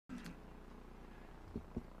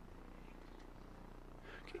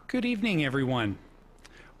Good evening, everyone.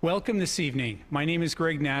 Welcome this evening. My name is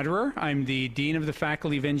Greg Natterer. I'm the Dean of the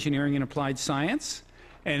Faculty of Engineering and Applied Science,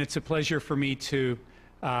 and it's a pleasure for me to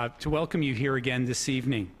welcome you here again this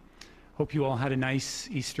evening. Hope you all had a nice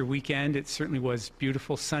Easter weekend. It certainly was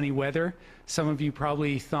beautiful, sunny weather. Some of you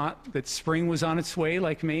probably thought that spring was on its way,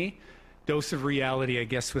 like me. Dose of reality, I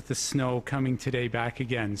guess, with the snow coming today back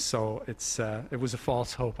again. So it was a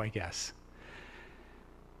false hope, I guess.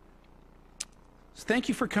 So thank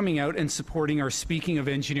you for coming out and supporting our Speaking of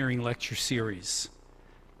Engineering lecture series.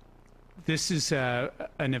 This is an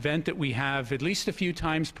event that we have at least a few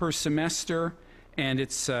times per semester, and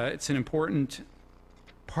it's an important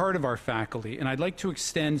part of our faculty. And I'd like to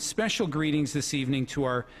extend special greetings this evening to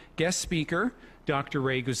our guest speaker, Dr.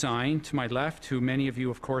 Ray Guzain, to my left, who many of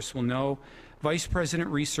you, of course, will know, Vice President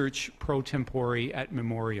Research Pro Tempore at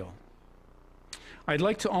Memorial. I'd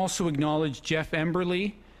like to also acknowledge Jeff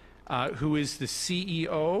Emberley, who is the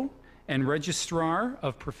CEO and Registrar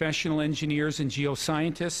of Professional Engineers and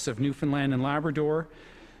Geoscientists of Newfoundland and Labrador.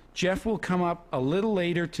 Jeff will come up a little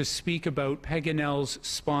later to speak about Paganel's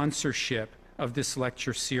sponsorship of this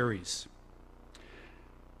lecture series.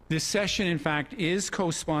 This session, in fact, is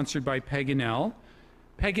co-sponsored by Paganel.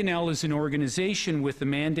 Paganel is an organization with the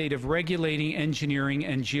mandate of regulating engineering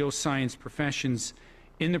and geoscience professions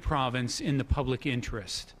in the province in the public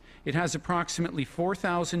interest. It has approximately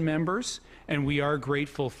 4,000 members, and we are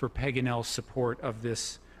grateful for Paganel's support of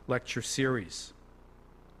this lecture series.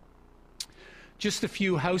 Just a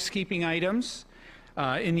few housekeeping items.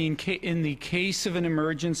 In the case of an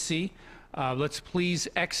emergency, let's please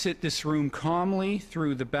exit this room calmly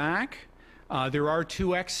through the back. There are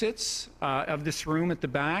two exits of this room at the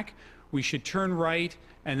back. We should turn right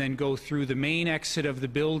and then go through the main exit of the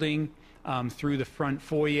building, through the front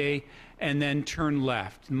foyer, and then turn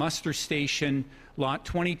left. Muster station, lot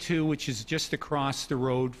 22, which is just across the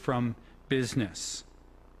road from business.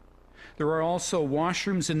 There are also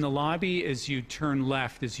washrooms in the lobby as you turn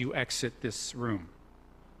left as you exit this room.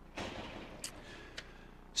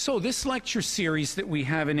 So this lecture series that we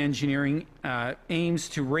have in engineering aims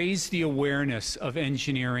to raise the awareness of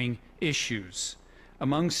engineering issues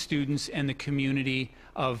among students and the community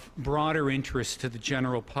of broader interest to the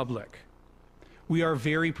general public. We are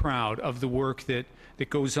very proud of the work that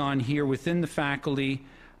goes on here within the faculty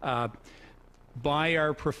by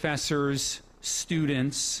our professors,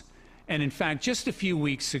 students, and in fact, just a few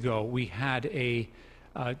weeks ago, we had a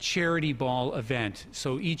charity ball event.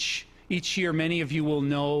 So each year, many of you will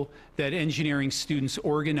know that engineering students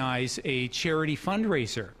organize a charity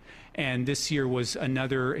fundraiser. And this year was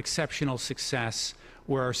another exceptional success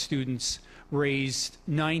where our students raised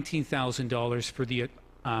 $19,000 for the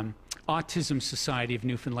Autism Society of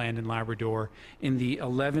Newfoundland and Labrador in the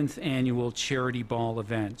 11th annual charity ball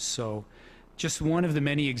event. So just one of the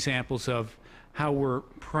many examples of how we're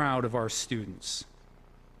proud of our students.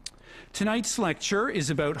 Tonight's lecture is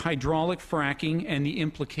about hydraulic fracking and the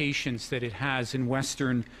implications that it has in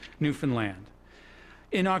Western Newfoundland.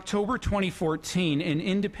 In October 2014, an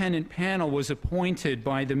independent panel was appointed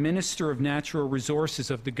by the Minister of Natural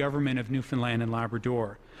Resources of the Government of Newfoundland and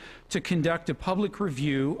Labrador to conduct a public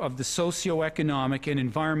review of the socioeconomic and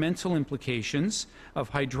environmental implications of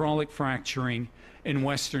hydraulic fracturing in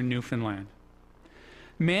Western Newfoundland.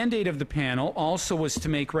 Mandate of the panel also was to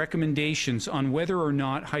make recommendations on whether or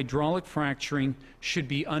not hydraulic fracturing should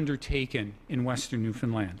be undertaken in Western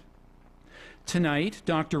Newfoundland. Tonight,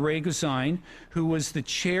 Dr. Ray Guzain, who was the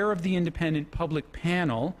chair of the independent public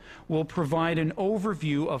panel, will provide an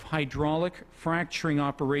overview of hydraulic fracturing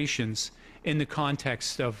operations in the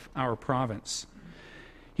context of our province.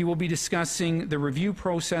 He will be discussing the review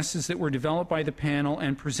processes that were developed by the panel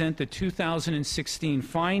and present the 2016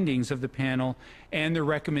 findings of the panel and the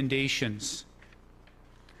recommendations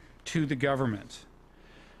to the government.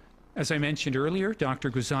 As I mentioned earlier, Dr.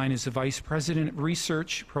 Guzain is the Vice President of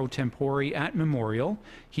Research Pro Tempore at Memorial.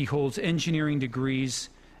 He holds engineering degrees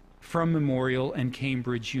from Memorial and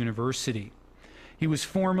Cambridge University. He was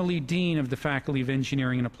formerly Dean of the Faculty of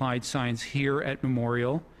Engineering and Applied Science here at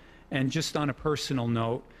Memorial, and just on a personal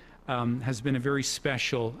note, has been a very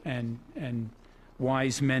special and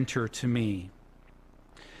wise mentor to me.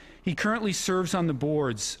 He currently serves on the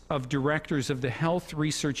boards of directors of the Health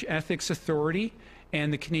Research Ethics Authority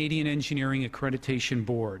and the Canadian Engineering Accreditation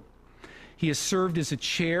Board. He has served as a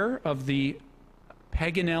chair of the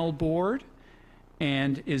Paganel Board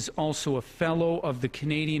and is also a fellow of the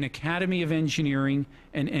Canadian Academy of Engineering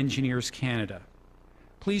and Engineers Canada.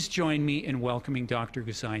 Please join me in welcoming Dr.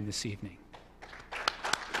 Guzain this evening.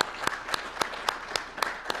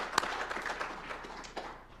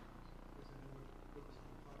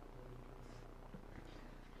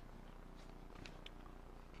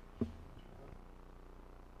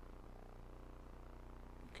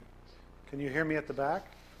 Can you hear me at the back?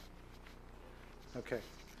 Okay.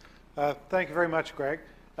 Thank you very much, Greg.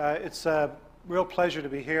 It's a real pleasure to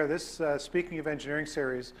be here. This Speaking of Engineering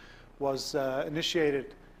series was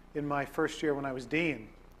initiated in my first year when I was dean,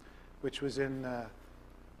 which was in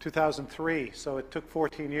 2003. So it took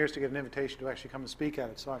 14 years to get an invitation to actually come and speak at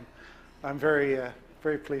it. So I'm very,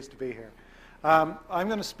 very pleased to be here. I'm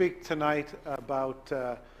going to speak tonight about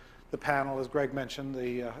the panel, as Greg mentioned,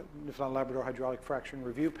 the Newfoundland Labrador Hydraulic Fracturing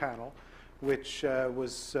Review Panel, which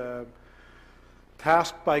was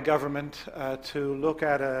tasked by government to look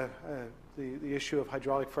at the issue of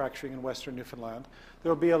hydraulic fracturing in Western Newfoundland.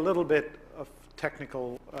 There will be a little bit of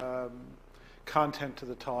technical content to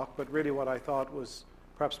the talk, but really what I thought was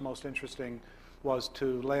perhaps most interesting was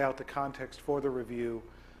to lay out the context for the review,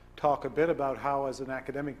 talk a bit about how, as an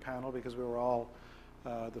academic panel, because we were all,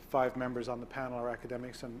 the 5 members on the panel are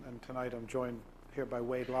academics, and tonight I'm joined here by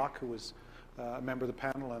Wade Locke, who was a member of the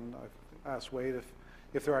panel, and I've asked Wade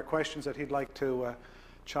if there are questions that he'd like to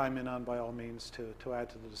chime in on, by all means, to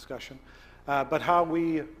add to the discussion. But how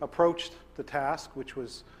we approached the task, which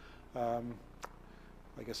was, I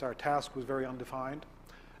guess our task was very undefined,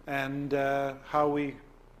 and how we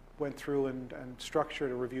went through and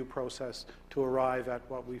structured a review process to arrive at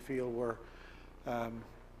what we feel were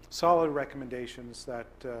solid recommendations that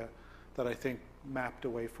I think mapped a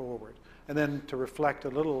way forward. And then to reflect a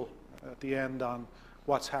little at the end on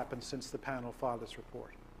what's happened since the panel filed its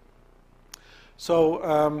report. So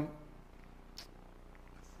I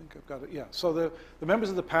think I've got it, yeah. So the members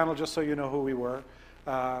of the panel, just so you know who we were, as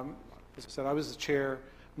I said, I was the chair.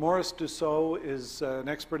 Maurice Dussault is an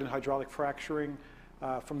expert in hydraulic fracturing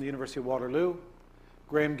from the University of Waterloo.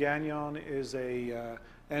 Graham Gagnon is a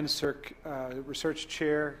NSERC research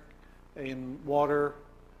chair in water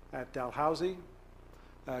at Dalhousie.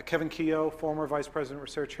 Kevin Keogh, former Vice President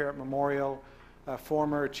Research Chair at Memorial,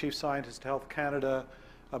 former Chief Scientist at Health Canada,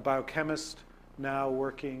 a biochemist, now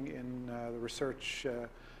working in the research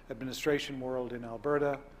administration world in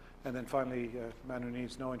Alberta. And then finally, man who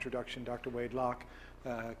needs no introduction, Dr. Wade Locke,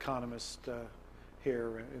 economist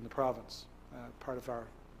here in the province, part of our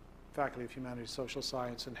Faculty of Humanities, Social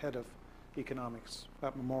Science, and head of economics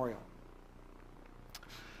at Memorial.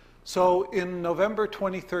 So in November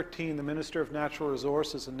 2013, the Minister of Natural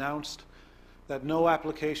Resources announced that no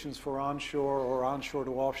applications for onshore or onshore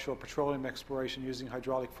to offshore petroleum exploration using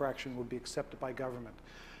hydraulic fracturing would be accepted by government.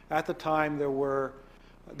 At the time, there were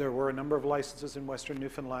a number of licenses in Western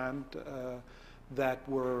Newfoundland that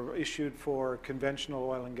were issued for conventional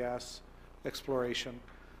oil and gas exploration,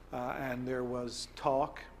 and there was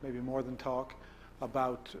talk, maybe more than talk,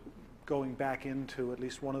 about going back into at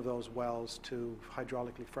least one of those wells to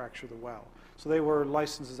hydraulically fracture the well. So they were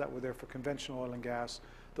licenses that were there for conventional oil and gas.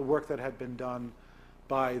 The work that had been done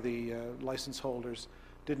by the license holders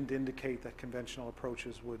didn't indicate that conventional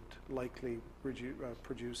approaches would likely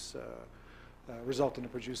result in a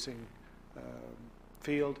producing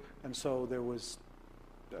field, and so there was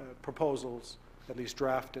proposals, at least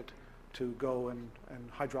drafted, to go and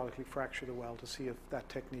hydraulically fracture the well to see if that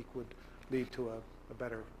technique would lead to a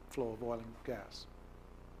better flow of oil and gas.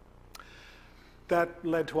 That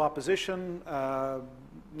led to opposition,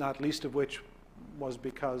 not least of which was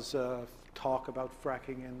because of talk about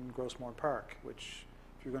fracking in Grossmore Park, which,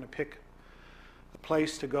 if you're going to pick a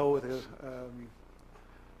place to go with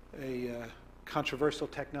a controversial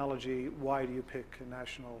technology, why do you pick a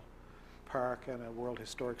national park and a World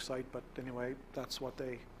Historic Site? But anyway, that's what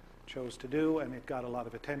they chose to do, and it got a lot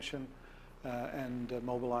of attention and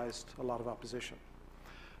mobilized a lot of opposition.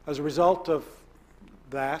 As a result of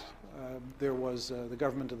that, there was the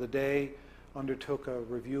government of the day undertook a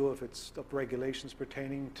review of regulations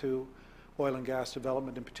pertaining to oil and gas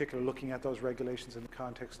development, in particular looking at those regulations in the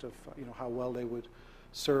context of how well they would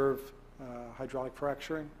serve hydraulic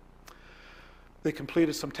fracturing. They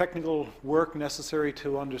completed some technical work necessary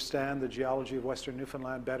to understand the geology of Western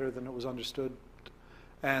Newfoundland better than it was understood,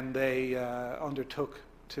 and they undertook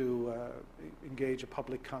to engage a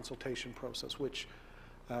public consultation process, which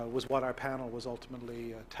was what our panel was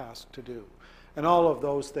ultimately tasked to do. And all of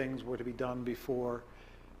those things were to be done before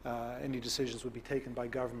any decisions would be taken by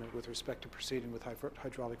government with respect to proceeding with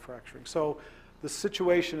hydraulic fracturing. So the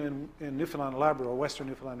situation in Newfoundland and Labrador, Western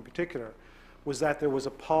Newfoundland in particular, was that there was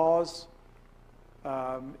a pause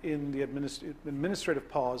in the administrative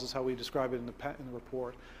pause, is how we describe it in the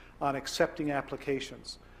report, on accepting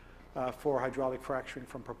applications for hydraulic fracturing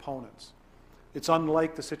from proponents. It's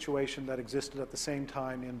unlike the situation that existed at the same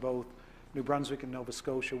time in both New Brunswick and Nova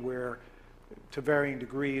Scotia, where to varying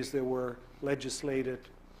degrees there were legislated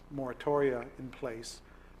moratoria in place,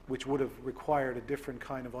 which would have required a different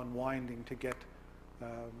kind of unwinding to get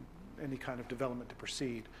any kind of development to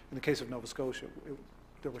proceed. In the case of Nova Scotia,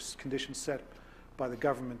 there were conditions set by the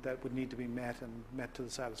government that would need to be met, and met to the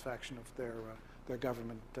satisfaction of their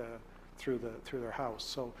government through their House.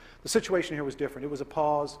 So the situation here was different. It was a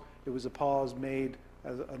pause. It was a pause made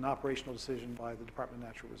as an operational decision by the Department of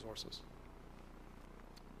Natural Resources.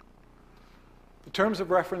 The terms of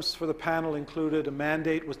reference for the panel included a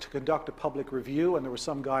mandate was to conduct a public review, and there was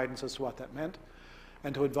some guidance as to what that meant,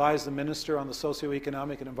 and to advise the minister on the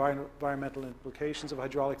socioeconomic and environmental implications of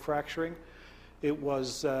hydraulic fracturing. It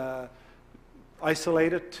was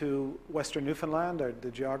isolated to Western Newfoundland. The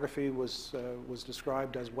geography was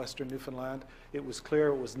described as Western Newfoundland. It was clear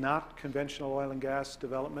it was not conventional oil and gas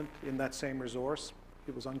development in that same resource.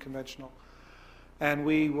 It was unconventional. And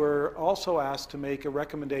we were also asked to make a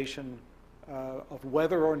recommendation of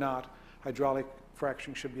whether or not hydraulic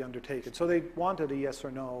fracturing should be undertaken. So they wanted a yes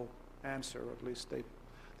or no answer, or at least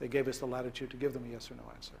they gave us the latitude to give them a yes or no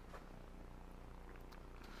answer.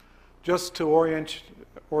 Just to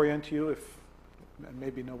orient you, and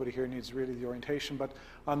maybe nobody here needs really the orientation, but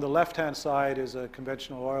on the left-hand side is a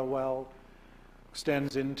conventional oil well,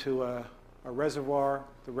 extends into a reservoir.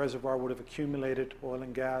 The reservoir would have accumulated oil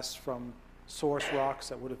and gas from source rocks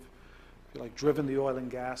that would have, if you like, driven the oil and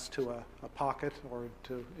gas to a pocket or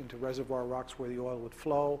into reservoir rocks where the oil would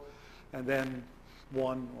flow, and then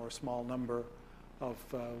one or a small number of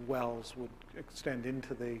wells would extend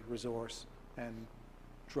into the resource and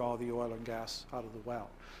draw the oil and gas out of the well.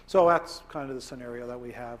 So that's kind of the scenario that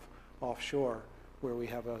we have offshore, where we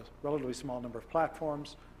have a relatively small number of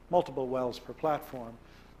platforms, multiple wells per platform,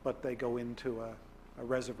 but they go into a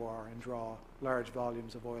reservoir and draw large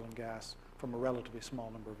volumes of oil and gas from a relatively small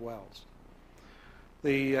number of wells.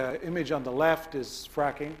 The image on the left is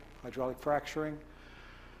fracking, hydraulic fracturing.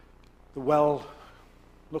 The well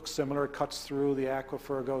looks similar. It cuts through the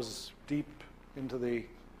aquifer, goes deep into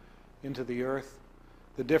the earth.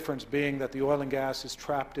 The difference being that the oil and gas is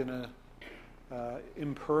trapped in a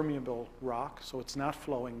impermeable rock, so it's not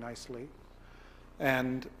flowing nicely.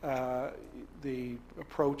 And the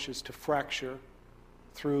approach is to fracture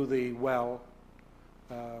through the well,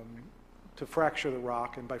 to fracture the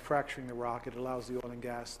rock, and by fracturing the rock, it allows the oil and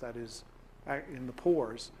gas that is in the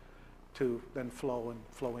pores to then flow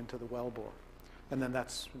into the wellbore. And then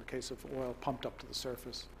that's, in the case of oil, pumped up to the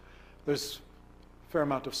surface. There's a fair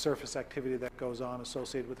amount of surface activity that goes on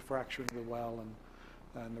associated with the fracturing of the well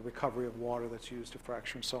and the recovery of water that's used to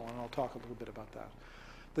fracture and so on. I'll talk a little bit about that.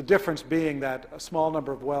 The difference being that a small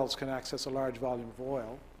number of wells can access a large volume of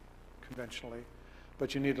oil conventionally,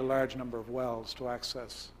 but you need a large number of wells to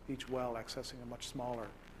access, each well accessing a much smaller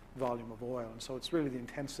volume of oil. And so it's really the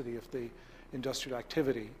intensity of the industrial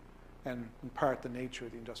activity, and in part the nature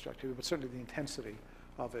of the industrial activity, but certainly the intensity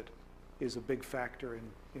of it is a big factor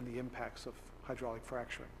in the impacts of hydraulic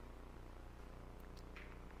fracturing.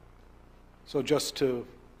 So just to,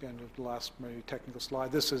 again, the last maybe technical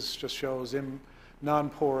slide, this just shows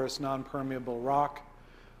non-porous, non-permeable rock.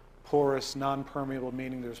 Porous, non-permeable,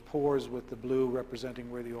 meaning there's pores with the blue representing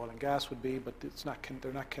where the oil and gas would be, but it's not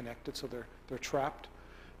they're not connected, so they're trapped.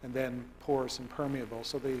 And then porous and permeable.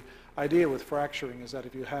 So the idea with fracturing is that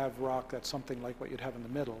if you have rock that's something like what you'd have in the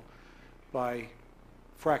middle, by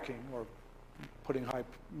fracking or putting high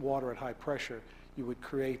water at high pressure, you would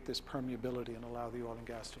create this permeability and allow the oil and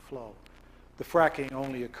gas to flow. The fracking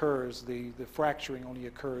only occurs, the fracturing only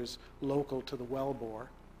occurs local to the wellbore,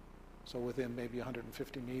 so within maybe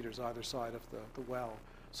 150 meters either side of the well.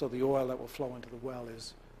 So the oil that will flow into the well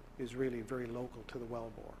is really very local to the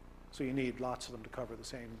wellbore. So you need lots of them to cover the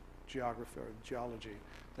same geography or geology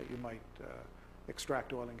that you might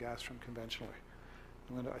extract oil and gas from conventionally.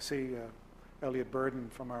 I see Elliot Burden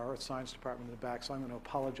from our Earth Science Department in the back, so I'm going to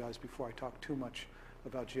apologize before I talk too much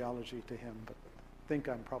about geology to him, but I think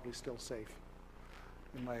I'm probably still safe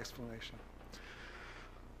in my explanation.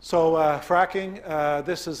 So fracking,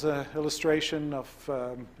 this is an illustration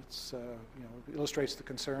of, illustrates the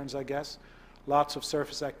concerns, I guess. Lots of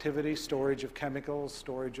surface activity, storage of chemicals,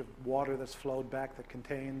 storage of water that's flowed back that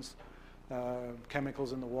contains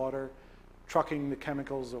chemicals in the water, trucking the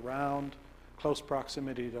chemicals around, close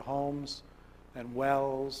proximity to homes and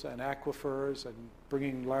wells and aquifers, and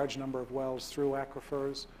bringing large number of wells through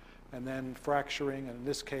aquifers, and then fracturing, and in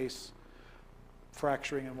this case,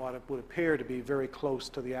 fracturing in what it would appear to be very close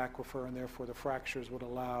to the aquifer, and therefore the fractures would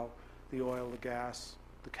allow the oil, the gas,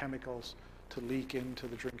 the chemicals to leak into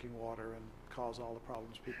the drinking water and cause all the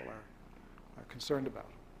problems people are concerned about.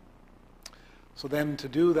 So then to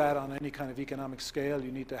do that on any kind of economic scale,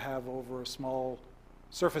 you need to have over a small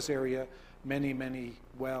surface area many, many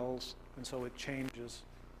wells, and so it changes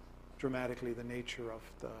dramatically the nature of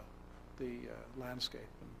the landscape.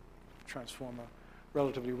 And transform a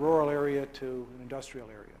relatively rural area to an industrial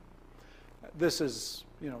area. This is,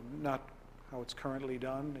 not how it's currently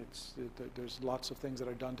done. There's lots of things that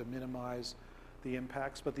are done to minimize the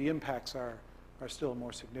impacts, but the impacts are still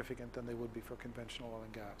more significant than they would be for conventional oil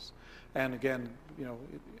and gas. And again,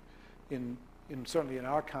 certainly in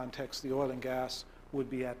our context, the oil and gas would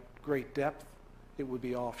be at great depth. It would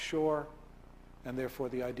be offshore, and therefore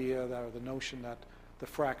the idea that, or the notion that the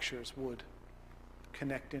fractures would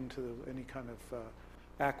connect into any kind of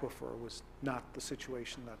aquifer was not the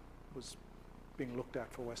situation that was being looked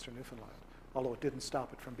at for Western Newfoundland, although it didn't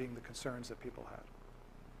stop it from being the concerns that people had.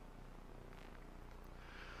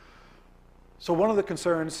 So one of the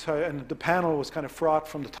concerns, and the panel was kind of fraught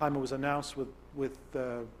from the time it was announced with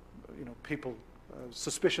people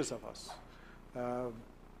suspicious of us.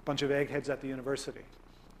 Bunch of eggheads at the university.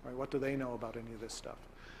 Right? What do they know about any of this stuff?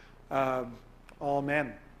 All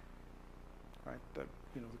men. Right? The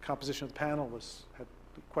composition of the panel had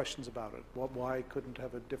questions about it. Why couldn't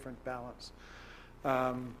have a different balance?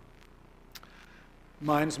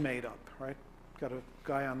 Mine's made up. Right? Got a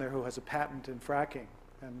guy on there who has a patent in fracking,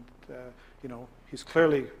 and he's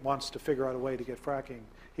clearly wants to figure out a way to get fracking.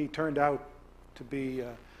 He turned out to be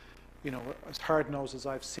as hard-nosed as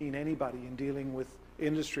I've seen anybody in dealing with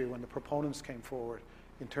industry when the proponents came forward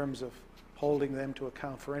in terms of holding them to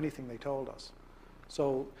account for anything they told us.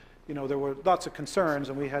 So, there were lots of concerns,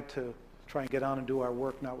 and we had to try and get on and do our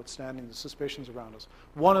work notwithstanding the suspicions around us.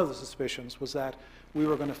 One of the suspicions was that we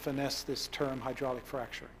were going to finesse this term hydraulic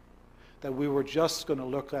fracturing, that we were just going to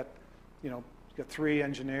look at, got 3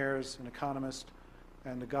 engineers, an economist,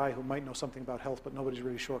 and a guy who might know something about health, but nobody's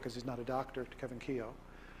really sure because he's not a doctor, Kevin Keogh.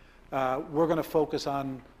 We're going to focus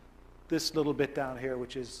on this little bit down here,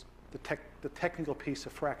 which is the technical piece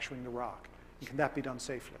of fracturing the rock. And can that be done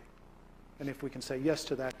safely? And if we can say yes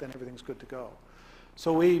to that, then everything's good to go.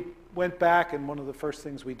 So we went back, and one of the first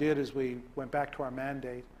things we did is we went back to our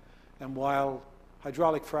mandate, and while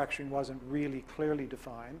hydraulic fracturing wasn't really clearly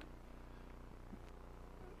defined,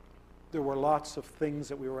 there were lots of things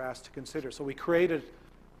that we were asked to consider. So we created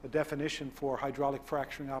a definition for hydraulic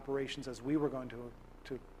fracturing operations as we were going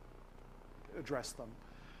to address them.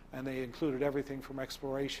 And they included everything from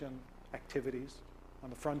exploration activities on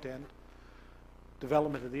the front end,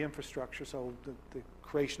 development of the infrastructure, so the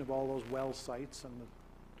creation of all those well sites and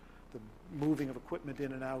the moving of equipment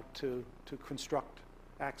in and out to construct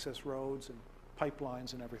access roads and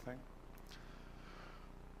pipelines and everything,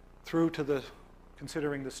 through to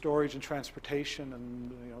considering the storage and transportation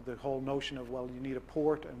and the whole notion of, well, you need a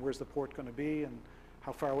port, and where's the port going to be, and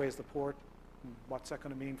how far away is the port, and what's that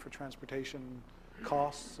going to mean for transportation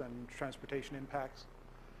costs and transportation impacts,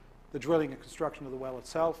 the drilling and construction of the well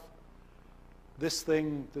itself, this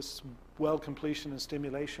well completion and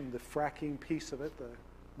stimulation, the fracking piece of it,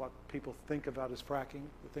 what people think about as fracking,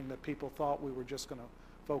 the thing that people thought we were just going to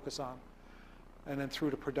focus on, and then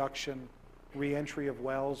through to production, re-entry of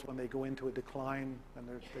wells when they go into a decline and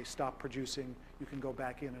they stop producing, you can go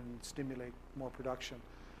back in and stimulate more production,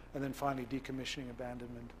 and then finally decommissioning,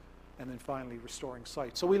 abandonment, and then finally restoring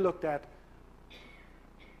sites. So we looked at,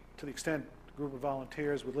 to the extent a group of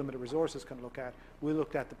volunteers with limited resources can look at, we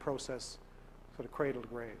looked at the process sort of cradle to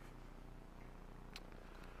grave.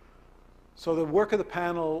 So the work of the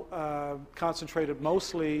panel concentrated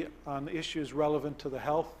mostly on issues relevant to the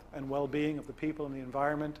health and well-being of the people and the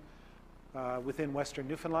environment within Western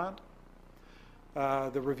Newfoundland.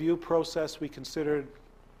 The review process, we considered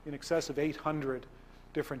in excess of 800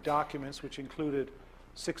 different documents, which included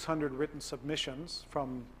 600 written submissions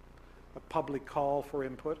from a public call for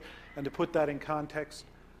input. And to put that in context,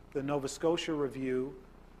 the Nova Scotia review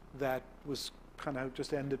that was kind of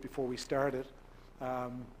just ended before we started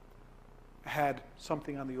had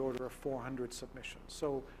something on the order of 400 submissions.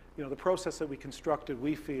 So, the process that we constructed,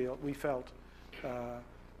 we felt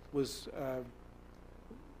was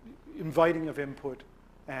inviting of input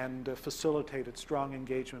and facilitated strong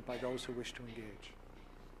engagement by those who wish to engage.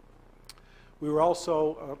 We were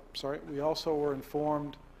also, we also were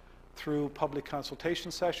informed through public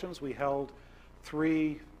consultation sessions. We held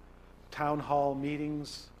 3 town hall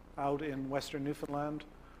meetings out in Western Newfoundland,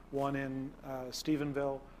 one in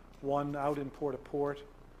Stephenville, one out in Port-au-Port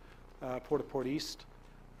East,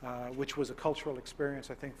 which was a cultural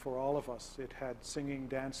experience, I think, for all of us. It had singing,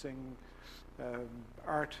 dancing,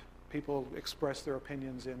 art. People expressed their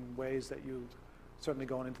opinions in ways that you, certainly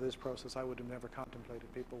going into this process, I would have never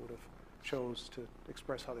contemplated. People would have chose to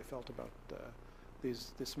express how they felt about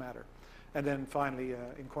this matter. And then finally,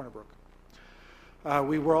 in Corner Brook.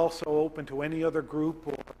 We were also open to any other group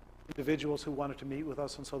or individuals who wanted to meet with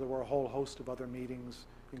us, and so there were a whole host of other meetings,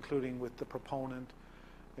 including with the proponent,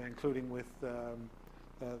 including with the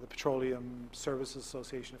Petroleum Services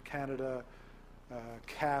Association of Canada,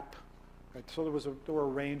 CAP. Right? So there were a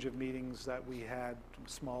range of meetings that we had,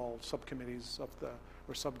 small subcommittees of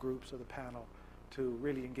or subgroups of the panel, to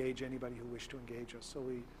really engage anybody who wished to engage us. So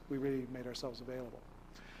we really made ourselves available.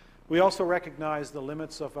 We also recognized the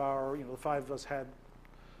limits of our, the five of us had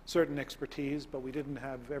certain expertise, but we didn't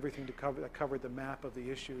have everything that covered the map of the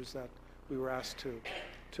issues that we were asked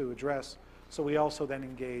to address. So we also then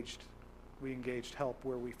engaged help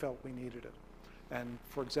where we felt we needed it. And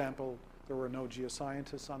for example, there were no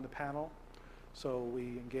geoscientists on the panel, so we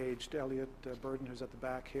engaged Elliot Burden, who's at the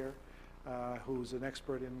back here, who's an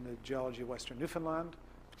expert in the geology of Western Newfoundland.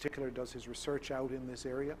 In particular, does his research out in this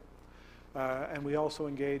area. And we also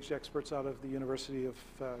engaged experts out of the University of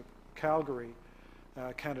Calgary,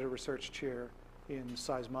 Canada Research Chair in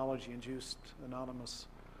seismology, induced anonymous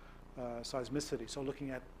seismicity, so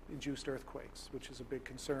looking at induced earthquakes, which is a big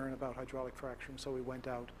concern about hydraulic fracturing. So we went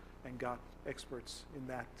out and got experts in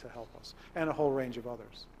that to help us, and a whole range of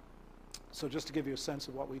others. So just to give you a sense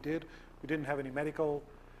of what we did, we didn't have any medical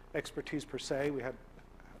expertise per se. We had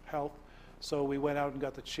health, so we went out and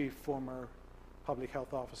got the former public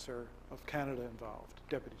health officer of Canada involved,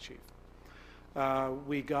 deputy chief.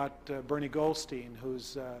 We got Bernie Goldstein,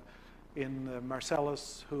 who's in the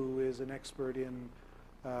Marcellus, who is an expert in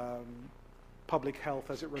public health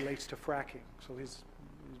as it relates to fracking. So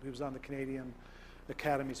he was on the Canadian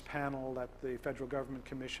Academy's panel that the federal government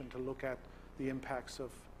commissioned to look at the impacts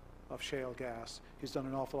of shale gas. He's done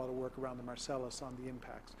an awful lot of work around the Marcellus on the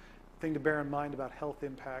impacts. The thing to bear in mind about health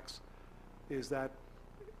impacts is that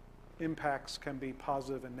impacts can be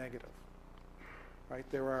positive and negative. Right?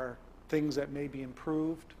 There are things that may be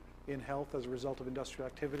improved in health as a result of industrial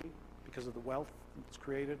activity because of the wealth that's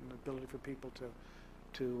created and the ability for people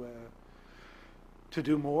to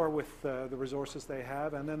do more with the resources they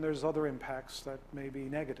have, and then there's other impacts that may be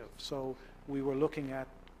negative. So we were looking at,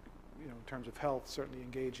 in terms of health, certainly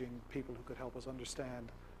engaging people who could help us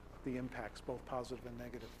understand the impacts, both positive and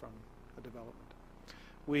negative, from a development.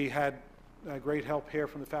 We had great help here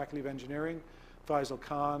from the Faculty of Engineering. Faisal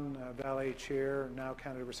Khan, Valet Chair, now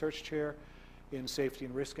Canada Research Chair in Safety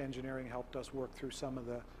and Risk Engineering, helped us work through some of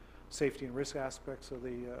the safety and risk aspects of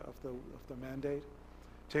the mandate.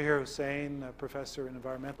 Tahir Hussain, Professor in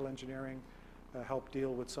Environmental Engineering, helped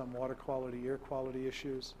deal with some water quality, air quality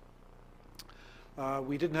issues.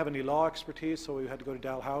 We didn't have any law expertise, so we had to go to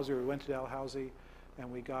Dalhousie. We went to Dalhousie,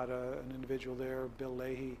 and we got an individual there, Bill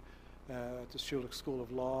Leahy, at the Schulich School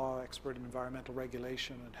of Law, expert in environmental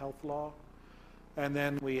regulation and health law. And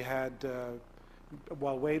then we had,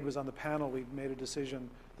 while Wade was on the panel, we made a decision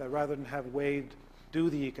that rather than have Wade do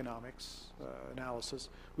the economics analysis,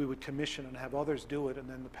 we would commission and have others do it, and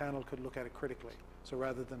then the panel could look at it critically. So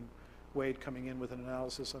rather than Wade coming in with an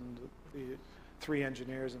analysis and the three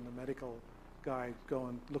engineers and the medical guy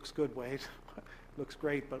going, looks good, Wade, looks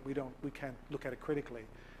great, but we can't look at it critically.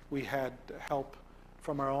 We had help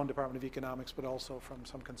from our own Department of Economics, but also from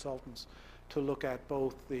some consultants to look at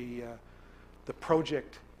both the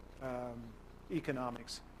project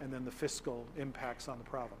economics and then the fiscal impacts on the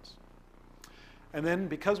province. And then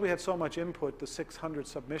because we had so much input, the 600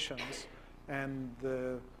 submissions and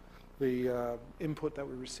the input that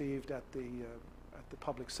we received at the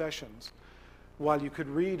public sessions, while you could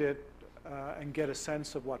read it and get a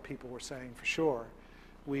sense of what people were saying for sure,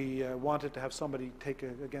 we wanted to have somebody take,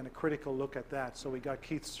 again, a critical look at that. So we got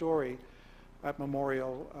Keith Story at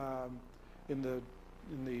Memorial in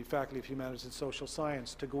the Faculty of Humanities and Social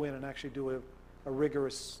Science to go in and actually do a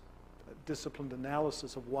rigorous, disciplined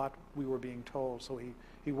analysis of what we were being told. So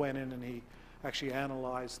he went in and he actually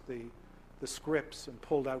analyzed the scripts and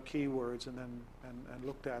pulled out keywords and then and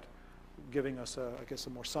looked at giving us, I guess,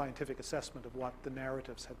 a more scientific assessment of what the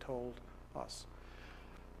narratives had told us.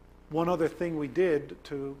 One other thing we did,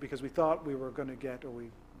 because we thought we were going to get,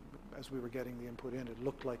 as we were getting the input in, it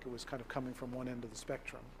looked like it was kind of coming from one end of the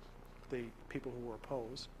spectrum, the people who were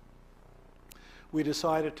opposed. We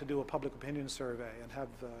decided to do a public opinion survey and have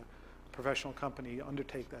a professional company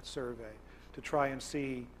undertake that survey to try and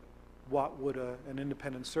see what would an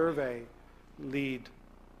independent survey lead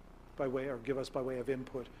by way, or give us by way of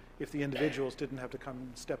input, if the individuals didn't have to come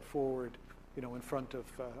and step forward, in front of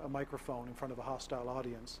a microphone, in front of a hostile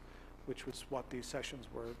audience, which was what these sessions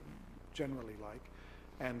were generally like,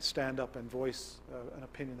 and stand up and voice an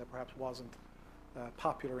opinion that perhaps wasn't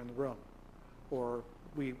popular in the room. Or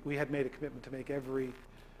we had made a commitment to make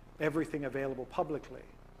everything available publicly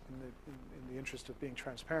in the interest of being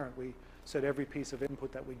transparent. We said every piece of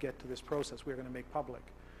input that we get to this process we're going to make public.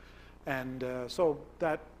 And so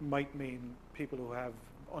that might mean people who have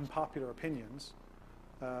unpopular opinions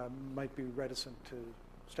might be reticent to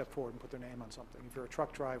step forward and put their name on something. If you're a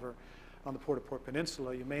truck driver on the Port-au-Port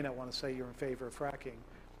Peninsula, you may not want to say you're in favor of fracking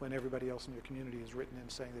when everybody else in your community is written in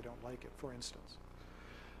saying they don't like it, for instance.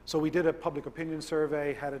 So we did a public opinion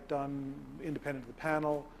survey, had it done independent of the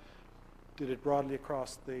panel, did it broadly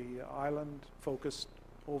across the island, focused,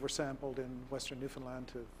 oversampled in Western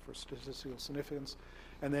Newfoundland for statistical significance,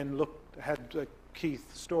 and then had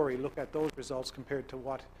Keith Story look at those results compared to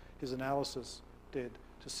what his analysis did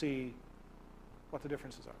to see what the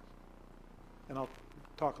differences are. And I'll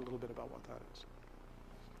talk a little bit about what that is.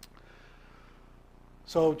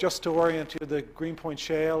 So just to orient you, the Greenpoint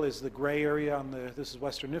Shale is the gray area on this is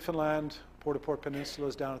Western Newfoundland. Port-au-Port Peninsula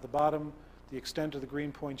is down at the bottom. The extent of the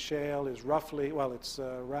Greenpoint Shale is roughly, well, it's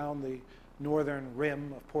around the northern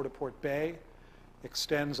rim of Port-au-Port Bay,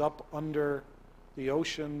 extends up under the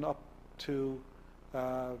ocean up to,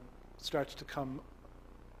 starts to come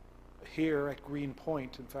here at Green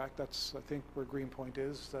Point. In fact, that's, I think, where Green Point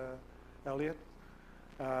is, Elliot.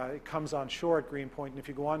 It comes on shore at Green Point, and if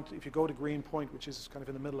you go to Green Point, which is kind of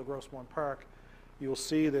in the middle of Grossmorn Park, you'll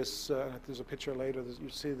see this, there's a picture later,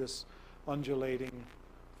 you'll see this undulating,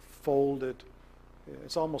 folded,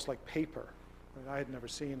 it's almost like paper. I mean, I had never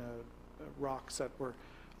seen rocks that were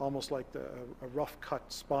almost like a rough cut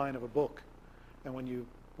spine of a book. And when you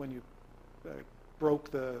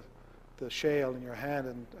broke the shale in your hand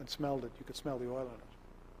and smelled it, you could smell the oil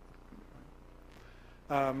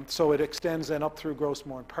in it. So it extends then up through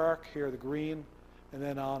Grossmorn Park, here the green, and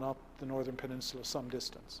then on up the northern peninsula some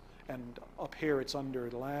distance. And up here it's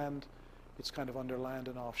under land, it's kind of under land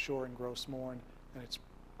and offshore in Grossmorn, and it's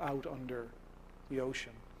out under the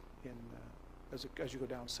ocean in, as you go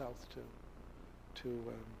down south to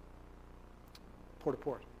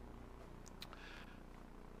Port-au-Port.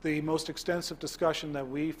 The most extensive discussion that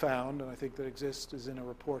we found, and I think that exists, is in a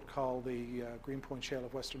report called the Greenpoint Shale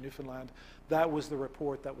of Western Newfoundland. That was the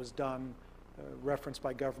report that was done, referenced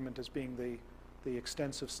by government as being the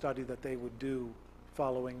extensive study that they would do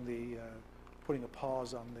following the putting a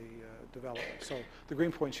pause on the development. So the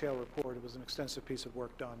Greenpoint Shale report, it was an extensive piece of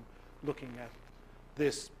work done looking at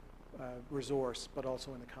this resource, but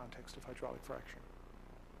also in the context of hydraulic fracturing.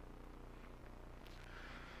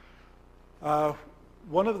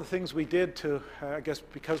 One of the things we did to, I guess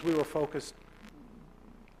because we were focused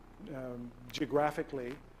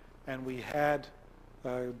geographically and we had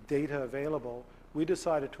data available, we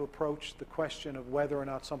decided to approach the question of whether or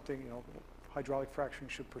not something, hydraulic fracturing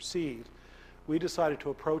should proceed. We decided to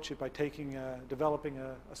approach it by developing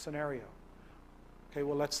a scenario. Okay,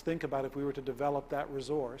 well, let's think about if we were to develop that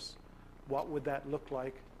resource, what would that look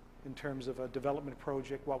like in terms of a development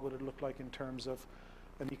project? What would it look like in terms of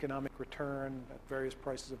an economic return at various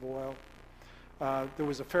prices of oil? There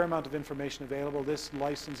was a fair amount of information available. This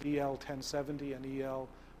license EL 1070 and EL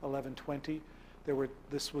 1120.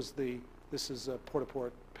 This is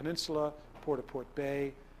Port-au-Port Peninsula, Port-au-Port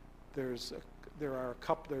Bay. There's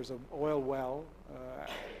an oil well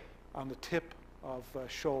on the tip of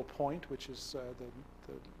Shoal Point, which is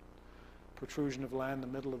the protrusion of land in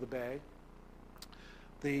the middle of the bay.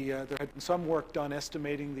 There had been some work done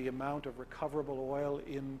estimating the amount of recoverable oil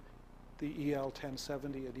in the EL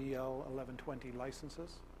 1070 and EL 1120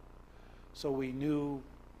 licenses. So we knew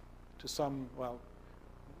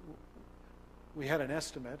we had an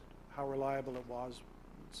estimate. How reliable it was,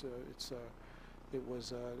 it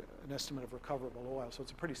was an estimate of recoverable oil. So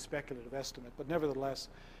it's a pretty speculative estimate. But nevertheless,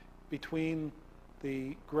 between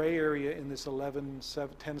the gray area in this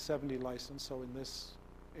 1070 license, so in this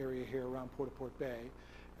area here around Port-au-Port Bay,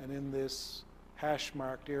 and in this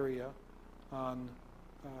hash-marked area on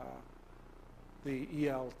the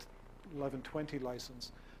EL 1120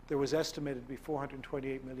 license, there was estimated to be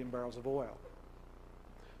 428 million barrels of oil.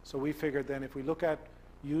 So we figured then if we look at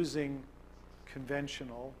using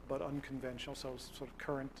conventional but unconventional, so sort of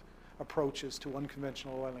current approaches to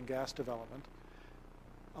unconventional oil and gas development,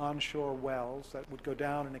 onshore wells that would go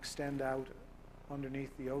down and extend out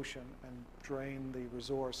underneath the ocean and drain the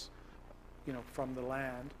resource, from the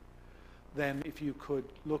land, then if you could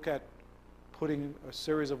look at putting a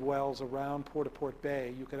series of wells around Port-au-Port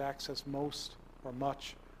Bay, you could access most or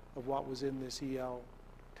much of what was in this EL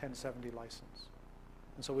 1070 license.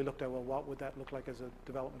 And so we looked at, well, what would that look like as a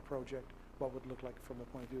development project? What would it look like from the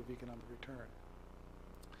point of view of economic return?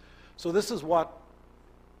 So this is what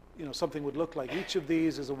something would look like. Each of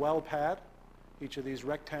these is a well pad, each of these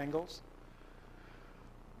rectangles.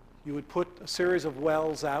 You would put a series of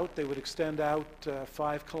wells out. They would extend out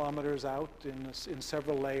 5 kilometers out in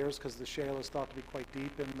several layers because the shale is thought to be quite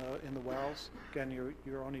deep in the wells. Again,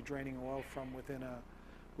 you're only draining oil from within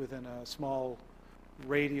a small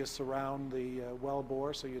radius around the well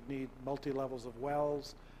bore, so you'd need multi-levels of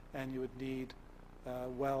wells, and you would need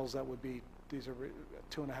wells that would be, these are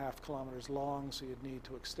 2.5 kilometers long, so you'd need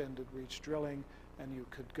to extended reach drilling, and you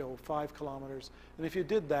could go 5 kilometers. And if you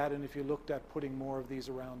did that, and if you looked at putting more of these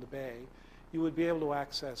around the bay, you would be able to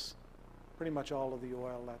access pretty much all of the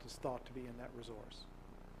oil that is thought to be in that resource.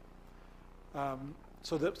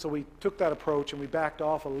 So we took that approach and we backed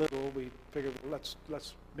off a little. We figured, let's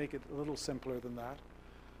make it a little simpler than that.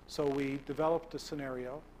 So we developed a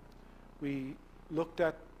scenario. We looked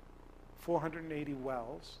at 480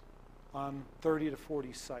 wells on 30 to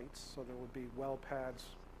 40 sites. So there would be well pads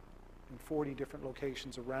in 40 different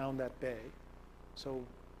locations around that bay. So,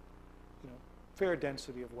 you know, fair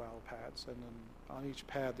density of well pads. And then on each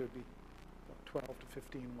pad there'd be 12 to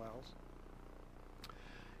 15 wells.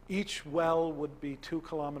 Each well would be 2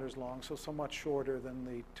 kilometers long, so somewhat shorter than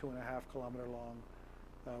the 2.5 kilometer long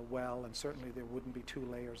well, and certainly there wouldn't be 2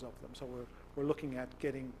 layers of them. So we're looking at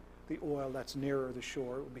getting the oil that's nearer the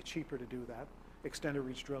shore. It would be cheaper to do that. Extended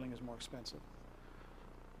reach drilling is more expensive.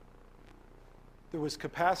 There was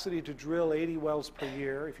capacity to drill 80 wells per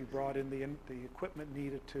year. If you brought in the equipment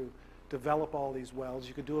needed to develop all these wells,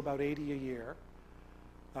 you could do about 80 a year.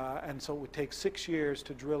 And so it would take 6 years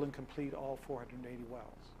to drill and complete all 480 wells.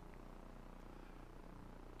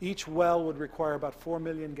 Each well would require about 4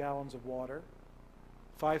 million gallons of water,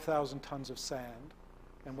 5,000 tons of sand,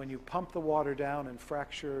 and when you pump the water down and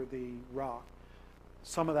fracture the rock,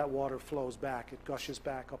 some of that water flows back. It gushes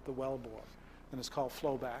back up the well bore, and it's called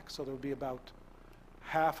flowback. So there would be about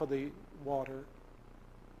half of the water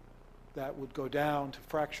that would go down to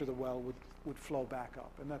fracture the well would flow back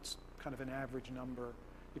up, and that's kind of an average number.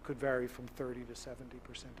 It could vary from 30 to 70%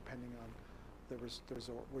 depending on the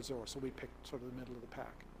resource. So we picked sort of the middle of the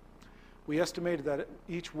pack. We estimated that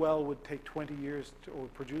each well would take 20 years or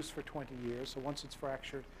produce for 20 years. So once it's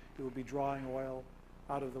fractured, it would be drawing oil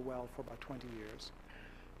out of the well for about 20 years.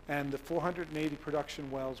 And the 480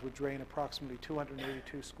 production wells would drain approximately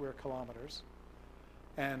 282 square kilometers.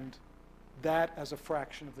 And that, as a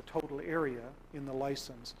fraction of the total area in the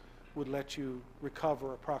license, would let you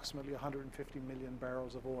recover approximately 150 million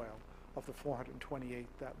barrels of oil of the 428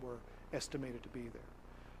 that were estimated to be there.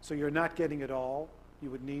 So you're not getting it all. You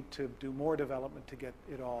would need to do more development to get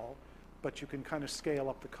it all, but you can kind of scale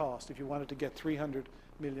up the cost. If you wanted to get 300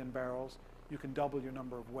 million barrels, you can double your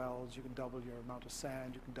number of wells, you can double your amount of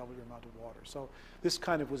sand, you can double your amount of water. So this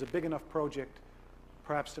kind of was a big enough project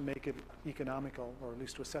perhaps to make it economical, or at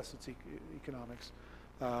least to assess its economics,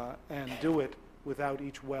 and do it without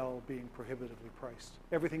each well being prohibitively priced.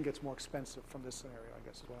 Everything gets more expensive from this scenario, I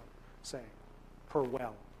guess is what I'm saying, per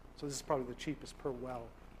well. So this is probably the cheapest per well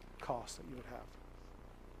cost that you would have.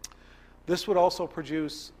 This would also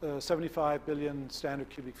produce 75 billion standard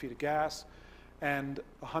cubic feet of gas and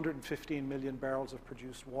 115 million barrels of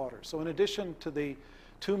produced water. So in addition to the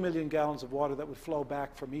 2 million gallons of water that would flow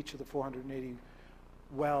back from each of the 480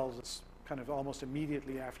 wells, it's kind of almost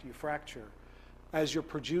immediately after you fracture, as you're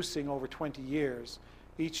producing over 20 years,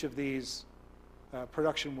 each of these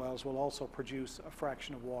production wells will also produce a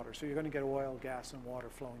fraction of water. So you're going to get oil, gas, and water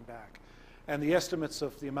flowing back. And the estimates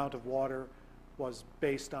of the amount of water was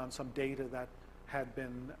based on some data that had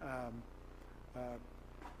been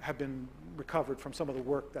recovered from some of the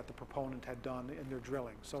work that the proponent had done in their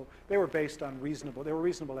drilling. So they were based on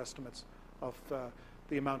reasonable estimates of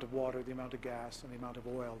the amount of water, the amount of gas, and the amount of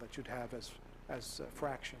oil that you'd have as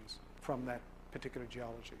fractions from that particular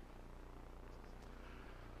geology.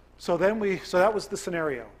 So that was the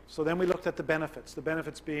scenario. So then we looked at the benefits. The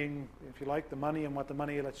benefits being, if you like, the money and what the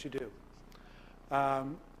money lets you do.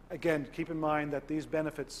 Again, keep in mind that these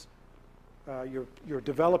benefits, you're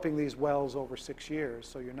developing these wells over 6 years,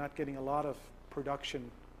 so you're not getting a lot of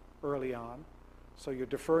production early on. So you're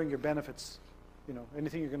deferring your benefits. You know,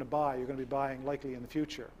 anything you're going to be buying likely in the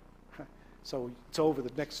future. So it's over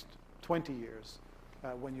the next 20 years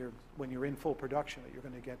when you're in full production that you're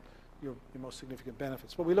going to get your most significant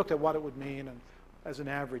benefits. But we looked at what it would mean and, as an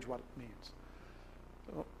average, what it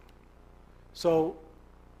means. So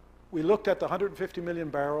we looked at the 150 million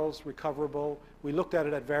barrels recoverable. We looked at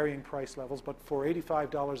it at varying price levels, but for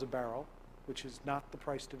 $85 a barrel, which is not the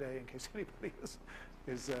price today in case anybody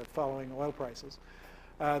is following oil prices,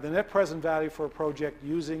 the net present value for a project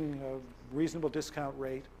using a reasonable discount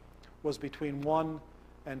rate was between $1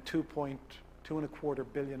 and $2.25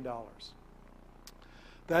 billion.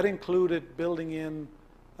 That included building in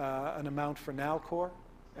an amount for Nalcor,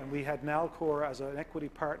 and we had Nalcor as an equity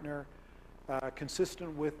partner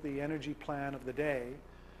consistent with the energy plan of the day.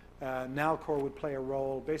 Nalcor would play a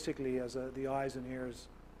role basically as the eyes and ears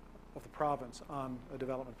of the province on a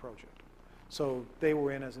development project. So they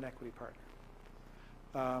were in as an equity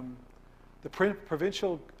partner. The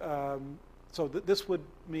provincial, this would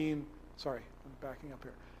mean, sorry, I'm backing up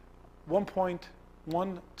here,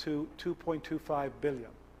 1.1 to 2.25 billion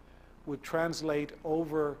would translate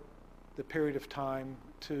over the period of time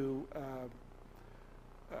to,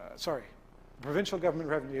 provincial government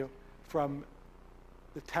revenue from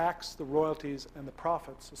the tax, the royalties, and the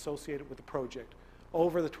profits associated with the project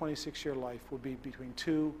over the 26-year life would be between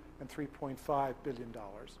 $2 and $3.5 billion,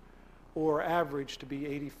 or average to be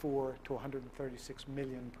 84 to 136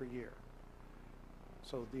 million per year.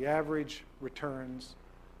 So the average returns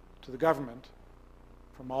to the government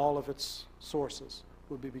from all of its sources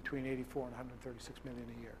would be between 84 and 136 million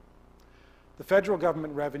a year. The federal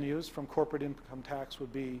government revenues from corporate income tax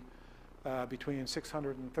would be between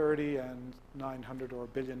 630 and 900 or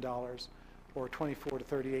 $1 billion, or 24 to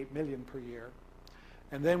 38 million per year.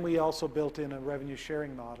 And then we also built in a revenue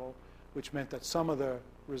sharing model, which meant that some of the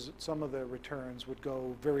returns would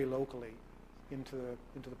go very locally into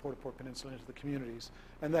the Port-au-Port Peninsula, into the communities,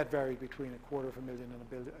 and that varied between $250,000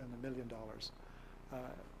 and $1 million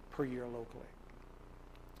per year locally.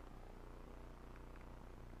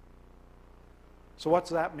 So what's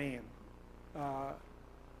that mean?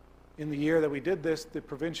 In the year that we did this, the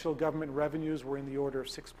provincial government revenues were in the order of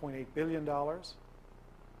 $6.8 billion.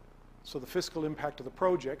 So the fiscal impact of the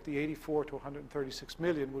project, the 84 to 136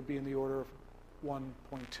 million, would be in the order of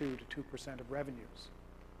 1.2 to 2% of revenues.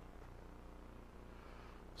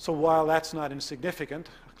 So while that's not insignificant,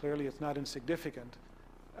 clearly it's not insignificant,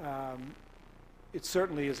 it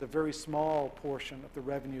certainly is a very small portion of the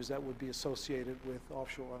revenues that would be associated with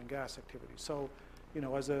offshore oil and gas activity. So, you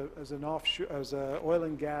know, as an oil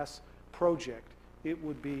and gas project, it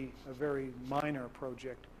would be a very minor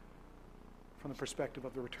project from the perspective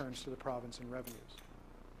of the returns to the province and revenues.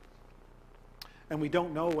 And we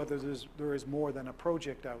don't know whether there is more than a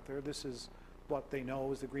project out there. This is what they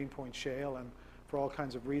know is the Greenpoint Shale, and for all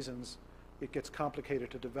kinds of reasons, it gets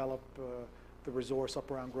complicated to develop the resource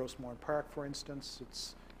up around Grossmorn Park, for instance.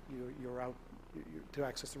 It's to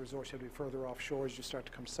access the resource, you have to be further offshore as you start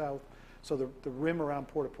to come south. So the rim around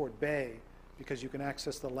Port-au-Port Bay, because you can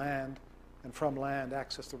access the land, and from land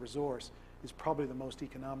access the resource, is probably the most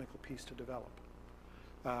economical piece to develop.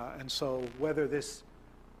 And so whether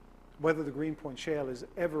the Greenpoint Shale is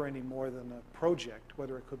ever any more than a project,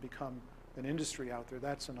 whether it could become an industry out there,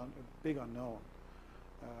 that's a big unknown.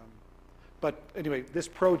 But anyway, this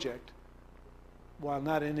project, while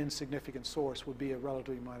not an insignificant source, would be a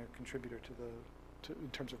relatively minor contributor in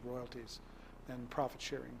terms of royalties and profit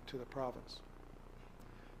sharing to the province.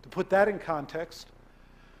 To put that in context,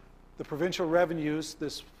 the provincial revenues,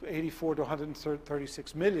 this 84 to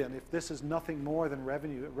 136 million, if this is nothing more than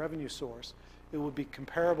revenue source, it would be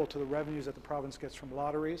comparable to the revenues that the province gets from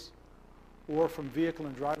lotteries, or from vehicle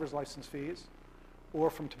and driver's license fees, or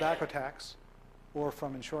from tobacco tax, or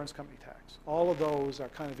from insurance company tax. All of those are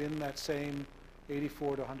kind of in that same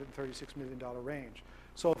 84 to 136 million dollar range.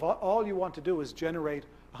 So if all you want to do is generate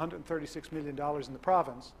 136 million dollars in the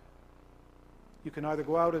province, you can either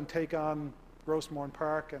go out and take on Grossmorn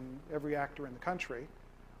Park and every actor in the country,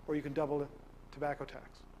 or you can double the tobacco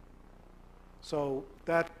tax. So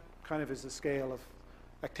that kind of is the scale of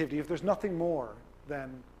activity, if there's nothing more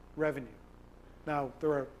than revenue. Now,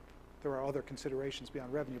 there are other considerations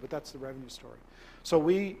beyond revenue, but that's the revenue story. So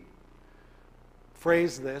we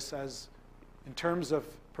phrase this as, in terms of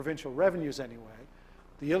provincial revenues anyway,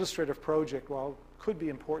 the illustrative project, while could be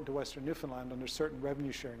important to Western Newfoundland under certain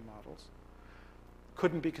revenue sharing models,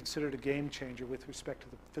 couldn't be considered a game changer with respect to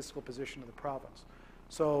the fiscal position of the province.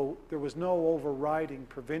 So there was no overriding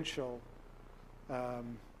provincial, there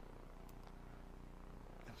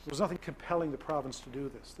was nothing compelling the province to do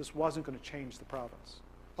this. This wasn't going to change the province,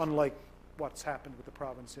 unlike what's happened with the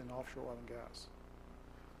province in offshore oil and gas.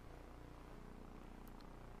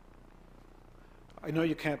 I know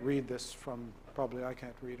you can't read this from, probably I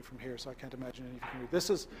can't read it from here, so I can't imagine any of you can read. This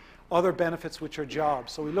is other benefits, which are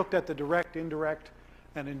jobs. So we looked at the direct, indirect,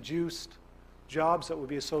 and induced jobs that would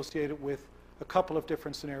be associated with a couple of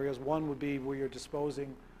different scenarios. One would be where you're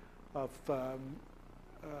disposing of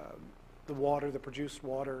the water, the produced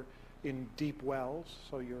water, in deep wells.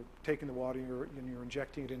 So you're taking the water and you're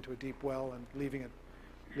injecting it into a deep well and leaving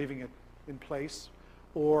it in place,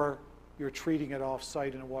 or you're treating it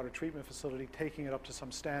off-site in a water treatment facility, taking it up to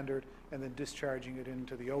some standard, and then discharging it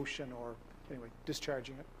into the ocean, or anyway,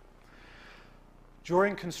 discharging it.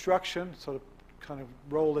 During construction, so to kind of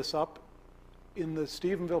roll this up, in the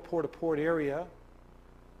Stephenville Port-au-Port area,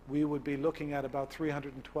 we would be looking at about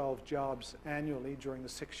 312 jobs annually during the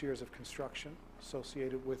 6 years of construction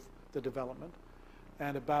associated with the development.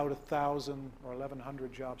 and about 1,000 or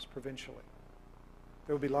 1,100 jobs provincially.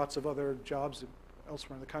 There would be lots of other jobs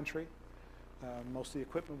elsewhere in the country. Most of the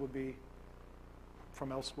equipment would be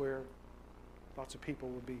from elsewhere. Lots of people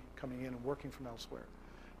would be coming in and working from elsewhere.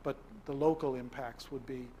 But the local impacts would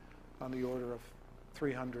be on the order of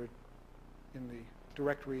 300 in the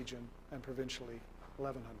direct region and provincially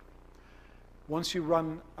 1,100. Once you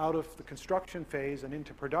run out of the construction phase and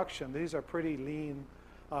into production, these are pretty lean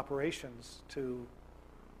operations to,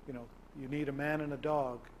 you need a man and a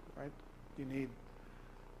dog, right? You need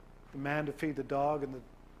the man to feed the dog and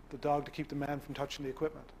the dog to keep the man from touching the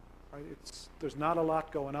equipment, right? There's not a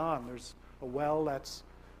lot going on. There's a well that's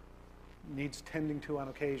needs tending to on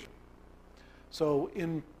occasion. So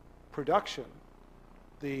in production,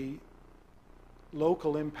 the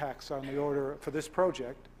local impacts on the order, for this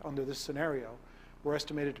project, under this scenario, were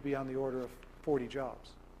estimated to be on the order of 40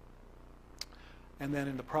 jobs. And then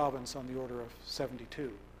in the province on the order of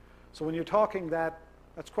 72. So when you're talking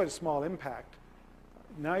that's quite a small impact.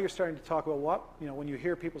 Now you're starting to talk about what, when you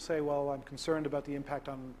hear people say, well, I'm concerned about the impact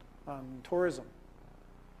on tourism,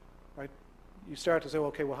 right? You start to say, well,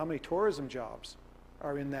 okay, well, how many tourism jobs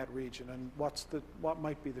are in that region, and what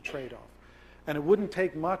might be the trade-off? And it wouldn't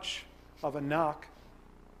take much of a knock,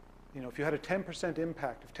 if you had a 10%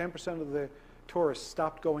 impact, if 10% of the tourists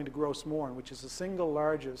stopped going to Gros Morne, which is the single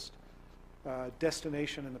largest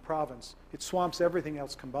destination in the province, it swamps everything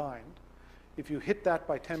else combined. If you hit that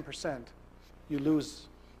by 10%, you lose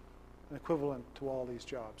an equivalent to all these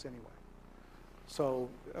jobs anyway. So,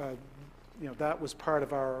 that was part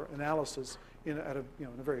of our analysis in a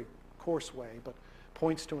very coarse way, but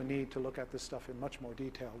points to a need to look at this stuff in much more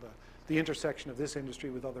detail, the intersection of this industry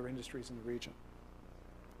with other industries in the region.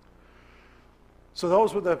 So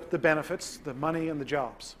those were the benefits, the money and the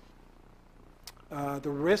jobs. The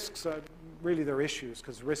risks, really they're issues,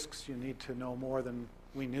 because risks you need to know more than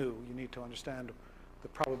we knew. You need to understand the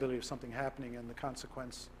probability of something happening and the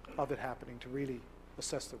consequence of it happening to really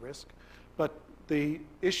assess the risk. But the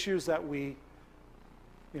issues that we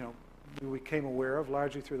became aware of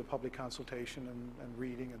largely through the public consultation and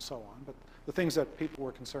reading and so on, but the things that people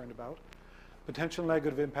were concerned about: potential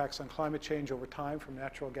negative impacts on climate change over time from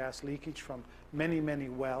natural gas leakage from many, many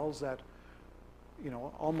wells that,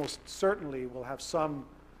 almost certainly will have some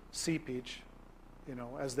seepage,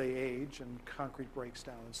 as they age and concrete breaks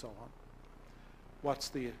down and so on. What's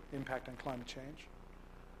the impact on climate change?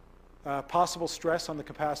 Possible stress on the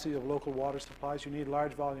capacity of local water supplies. You need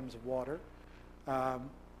large volumes of water.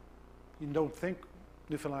 You don't think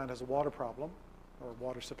Newfoundland has a water problem or a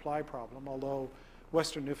water supply problem, although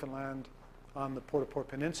Western Newfoundland on the Port-au-Port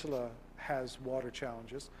Peninsula has water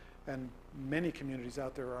challenges, and many communities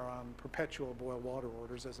out there are on perpetual boil water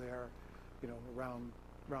orders, as they are, around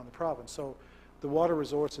the province. So the water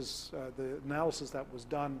resources, the analysis that was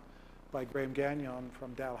done by Graham Gagnon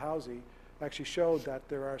from Dalhousie actually showed that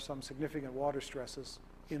there are some significant water stresses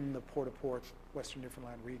in the Port-au-Port, Western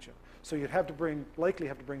Newfoundland region. So you'd likely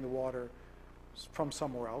have to bring the water from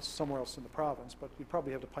somewhere else in the province, but you'd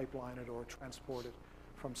probably have to pipeline it or transport it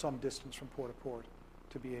from some distance from Port-au-Port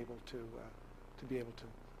to be able to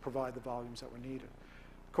provide the volumes that were needed.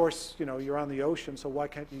 Of course, you're on the ocean, so why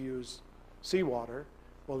can't you use seawater?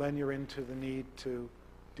 Well, then you're into the need to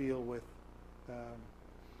deal with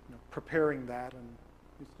preparing that, and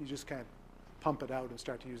you just can't pump it out and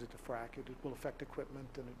start to use it to frack it. It will affect equipment,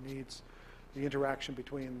 and it needs the interaction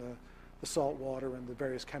between the salt water and the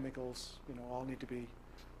various chemicals. All need to be.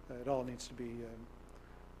 It all needs to be.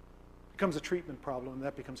 Becomes a treatment problem, and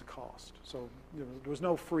that becomes a cost. So there was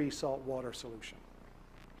no free salt water solution.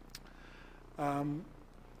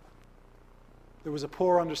 There was a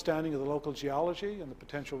poor understanding of the local geology and the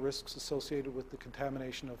potential risks associated with the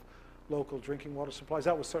contamination of local drinking water supplies.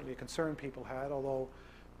 That was certainly a concern people had, although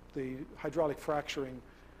the hydraulic fracturing,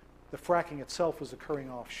 the fracking itself was occurring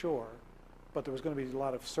offshore, but there was going to be a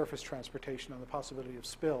lot of surface transportation and the possibility of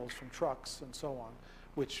spills from trucks and so on,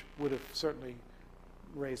 which would have certainly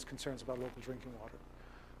raised concerns about local drinking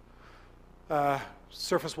water.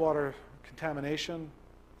 Surface water contamination,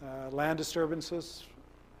 land disturbances,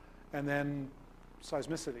 and then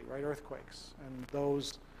seismicity, right, earthquakes. And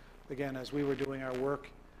those, again, as we were doing our work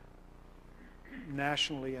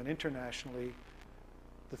nationally and internationally,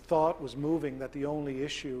 the thought was moving that the only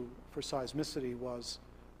issue for seismicity was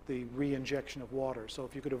the re-injection of water. So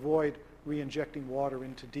if you could avoid re-injecting water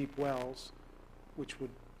into deep wells, which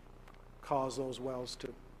would cause those wells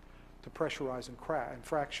to pressurize and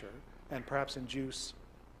fracture, and perhaps induce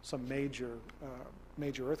some major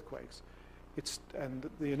earthquakes. And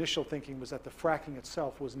the initial thinking was that the fracking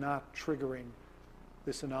itself was not triggering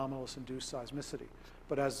this anomalous induced seismicity.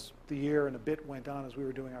 But as the year and a bit went on, as we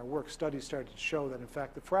were doing our work, studies started to show that, in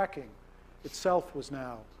fact, the fracking itself was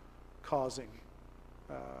now causing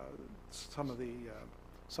some of the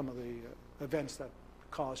events that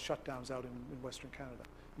caused shutdowns out in Western Canada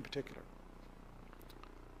in particular.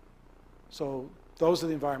 So those are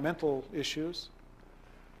the environmental issues.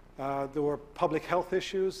 There were public health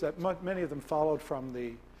issues that many of them followed from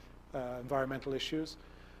the environmental issues.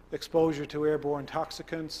 Exposure to airborne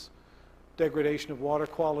toxicants, degradation of water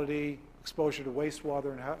quality, exposure to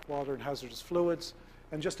wastewater and hazardous fluids,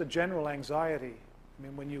 and just a general anxiety. I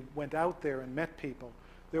mean, when you went out there and met people,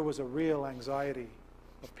 there was a real anxiety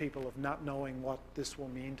of people of not knowing what this will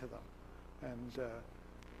mean to them, and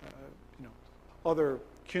you know, other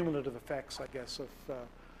cumulative effects, I guess,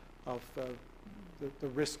 of the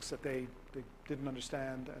risks that they didn't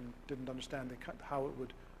understand and didn't understand how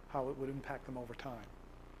it would impact them over time.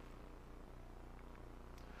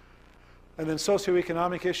 And then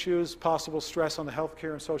socioeconomic issues, possible stress on the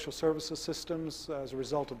healthcare and social services systems as a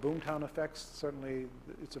result of boomtown effects. Certainly,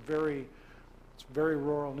 it's very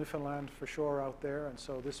rural Newfoundland for sure out there, and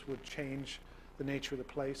so this would change the nature of the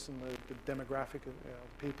place and the demographic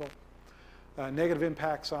of people. Negative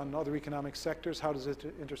impacts on other economic sectors. How does it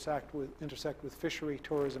intersect with fishery,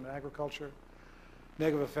 tourism, and agriculture?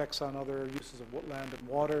 Negative effects on other uses of land and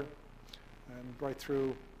water, and right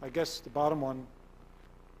through, I guess, the bottom one,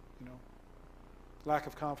 you know, lack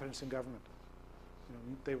of confidence in government.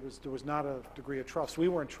 You know, there was not a degree of trust. We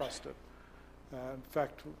weren't trusted. In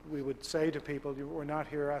fact, we would say to people, we're not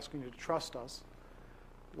here asking you to trust us.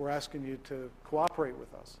 We're asking you to cooperate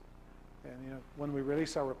with us. And you know, when we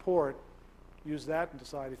release our report, use that and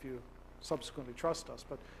decide if you subsequently trust us.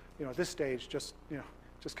 But you know, at this stage, just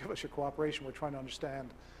give us your cooperation. We're trying to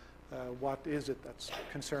understand what is it that's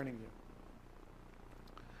concerning you.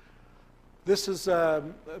 This is a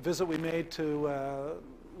visit we made to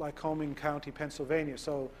Lycoming County, Pennsylvania.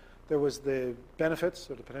 So there was the benefits,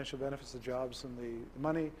 or the potential benefits, the jobs and the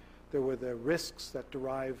money. There were the risks that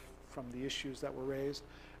derive from the issues that were raised.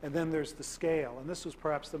 And then there's the scale. And this was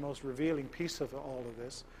perhaps the most revealing piece of all of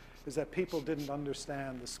this, is that people didn't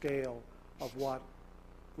understand the scale of what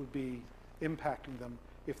would be impacting them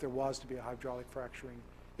if there was to be a hydraulic fracturing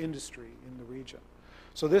industry in the region.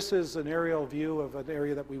 So this is an aerial view of an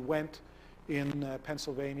area that we went in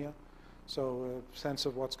Pennsylvania. So a sense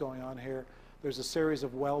of what's going on here. There's a series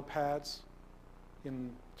of well pads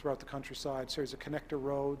throughout the countryside, series of connector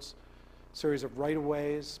roads, series of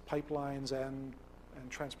right-of-ways, pipelines, and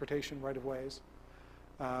transportation right-of-ways.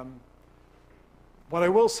 What I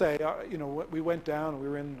will say, you know, we went down, we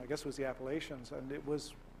were in, I guess it was the Appalachians, and it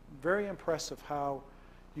was very impressive how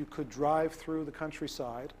you could drive through the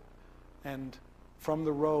countryside and from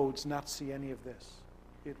the roads not see any of this.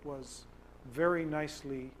 It was very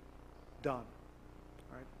nicely done.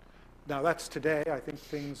 Right? Now that's today. I think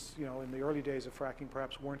things, you know, in the early days of fracking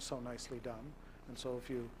perhaps weren't so nicely done. And so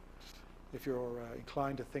if you're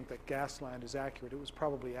inclined to think that Gasland is accurate, it was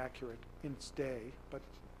probably accurate in its day, but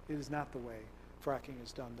it is not the way fracking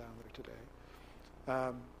is done down there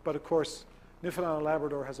today. But of course, Newfoundland and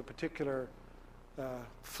Labrador has a particular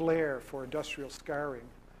flair for industrial scarring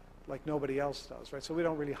like nobody else does, right? So we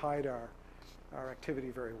don't really hide our activity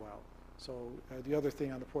very well. So the other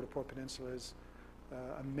thing on the Port-au-Port Peninsula is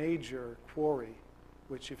a major quarry,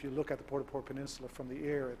 which if you look at the Port-au-Port Peninsula from the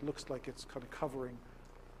air, it looks like it's kind of covering,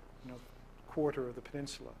 you know, a quarter of the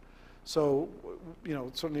peninsula. So, you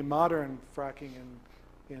know, certainly modern fracking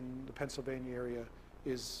in the Pennsylvania area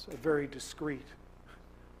is a very discrete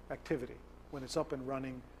activity. When it's up and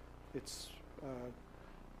running, it's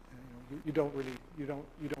you don't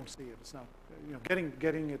see it. It's not, you know,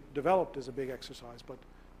 getting it developed is a big exercise, but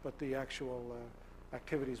the actual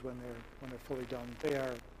activities when they're fully done, they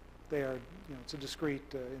are you know, it's a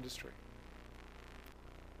discrete industry.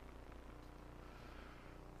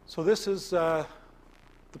 So this is the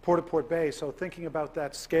Port-au-Port Bay. So thinking about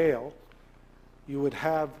that scale, you would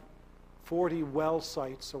have 40 well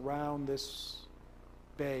sites around this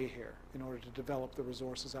bay here in order to develop the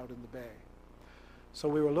resources out in the bay. So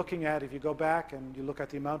we were looking at, if you go back and you look at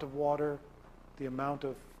the amount of water, the amount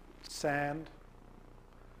of sand,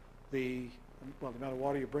 the amount of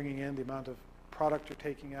water you're bringing in, the amount of product you're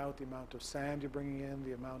taking out, the amount of sand you're bringing in,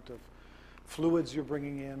 the amount of fluids you're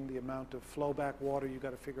bringing in, the amount of flowback water you've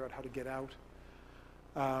got to figure out how to get out.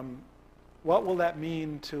 What will that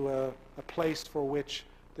mean to a place for which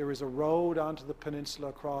there is a road onto the peninsula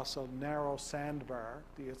across a narrow sandbar,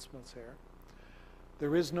 the isthmus here?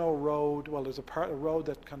 There is no road. Well, there's a road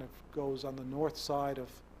that kind of goes on the north side of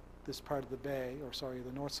this part of the bay, or sorry,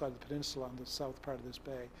 the north side of the peninsula on the south part of this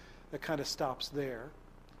bay, that kind of stops there.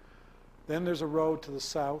 Then there's a road to the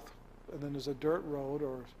south, and then there's a dirt road,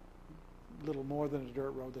 or a little more than a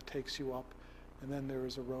dirt road, that takes you up, and then there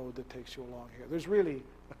is a road that takes you along here. There's really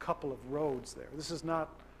a couple of roads there. This is not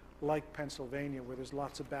like Pennsylvania, where there's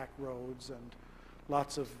lots of back roads and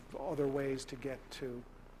lots of other ways to get to,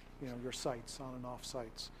 your sites, on and off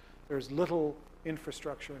sites. There's little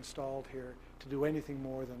infrastructure installed here to do anything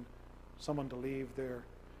more than someone to leave their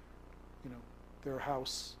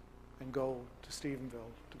house and go to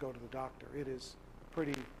Stephenville to go to the doctor. It is a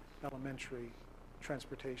pretty elementary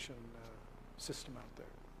transportation system out there.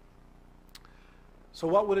 So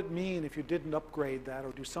what would it mean if you didn't upgrade that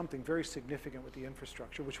or do something very significant with the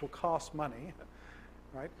infrastructure, which will cost money,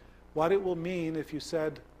 right? What it will mean if you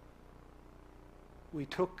said we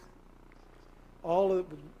took all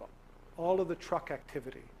of the truck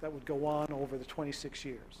activity that would go on over the 26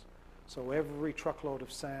 years. So every truckload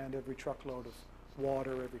of sand, every truckload of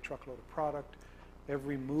water, every truckload of product,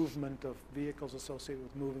 every movement of vehicles associated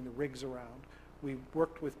with moving the rigs around. We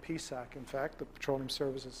worked with PSAC, in fact, the Petroleum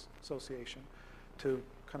Services Association, to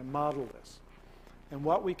kind of model this. And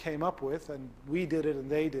what we came up with, and we did it and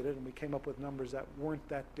they did it, and we came up with numbers that weren't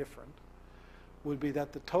that different, would be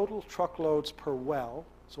that the total truckloads per well,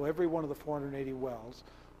 so every one of the 480 wells,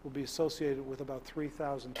 will be associated with about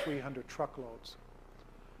 3,300 truckloads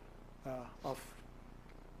of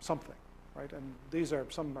something, right? And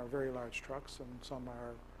some are very large trucks, and some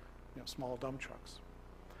are small dump trucks.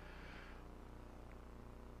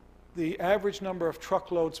 The average number of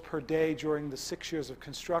truckloads per day during the 6 years of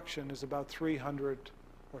construction is about 300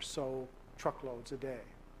 or so truckloads a day.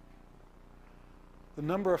 The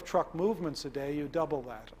number of truck movements a day, you double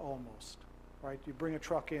that almost, right? You bring a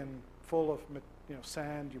truck in full of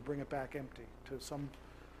sand, you bring it back empty to some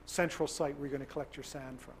central site where you're going to collect your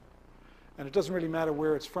sand from. And it doesn't really matter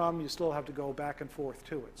where it's from, you still have to go back and forth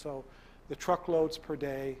to it. So the truckloads per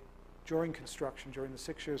day during construction, during the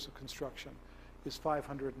 6 years of construction, is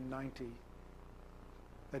 590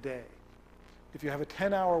 a day. If you have a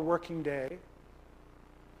 10-hour working day,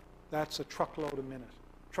 that's a truckload a minute,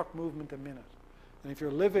 truck movement a minute. And if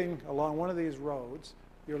you're living along one of these roads,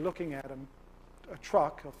 you're looking at a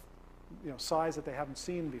truck of size that they haven't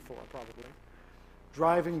seen before, probably,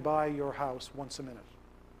 driving by your house once a minute.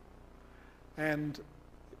 And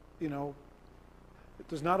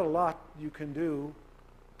there's not a lot you can do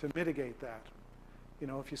to mitigate that.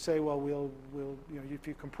 If you say, well, if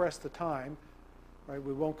you compress the time, right,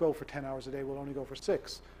 we won't go for 10 hours a day, we'll only go for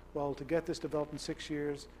 6. Well, to get this developed in 6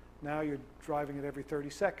 years, now you're driving it every 30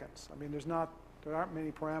 seconds. I mean, there aren't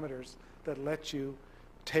many parameters that let you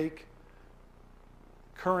take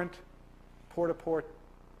current port-to-port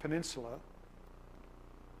peninsula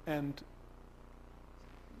and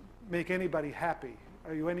make anybody happy.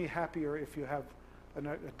 Are you any happier if you have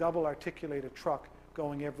a double articulated truck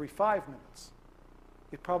going every 5 minutes?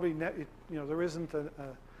 It probably, there isn't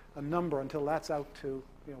a number until that's out to,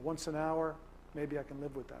 once an hour, maybe I can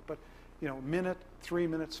live with that. But, minute, 3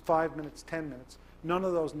 minutes, 5 minutes, 10 minutes, none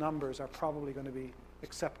of those numbers are probably going to be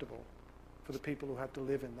acceptable for the people who have to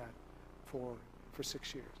live in that for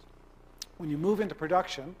 6 years. When you move into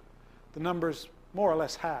production, the numbers more or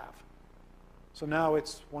less halve. So now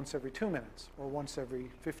it's once every 2 minutes, or once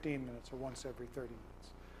every 15 minutes, or once every 30 minutes.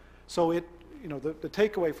 So the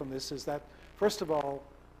takeaway from this is that, first of all,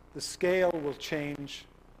 the scale will change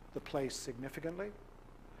the place significantly,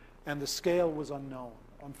 and the scale was unknown.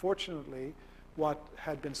 Unfortunately, what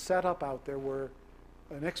had been set up out there were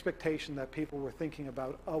an expectation that people were thinking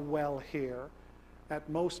about a well here, at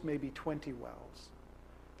most maybe 20 wells.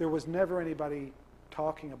 There was never anybody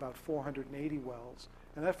talking about 480 wells,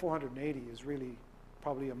 and that 480 is really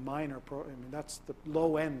probably a minor, that's the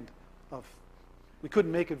low end of, we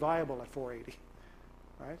couldn't make it viable at 480,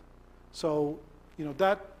 right? So,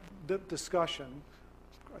 that discussion,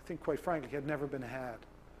 I think quite frankly, had never been had.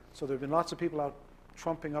 So there have been lots of people out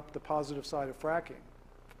trumping up the positive side of fracking,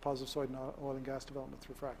 positive side in oil and gas development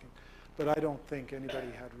through fracking. But I don't think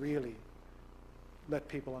anybody had really let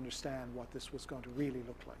people understand what this was going to really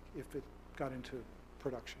look like if it got into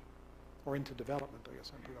production, or into development, I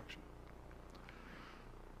guess, and production.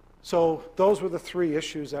 So those were the three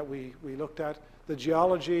issues that we looked at. The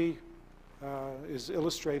geology is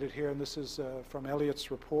illustrated here, and this is from Elliott's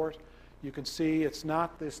report. You can see it's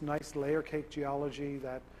not this nice layer cake geology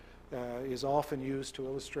that is often used to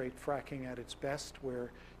illustrate fracking at its best,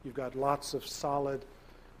 where you've got lots of solid,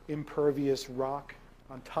 impervious rock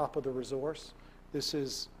on top of the resource. I'm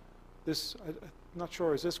not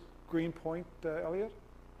sure, is this Green Point, Elliott?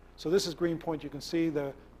 So this is Green Point. You can see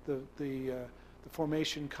the the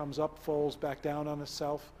formation comes up, folds back down on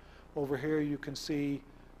itself. Over here you can see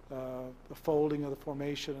the folding of the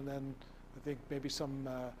formation, and then I think maybe some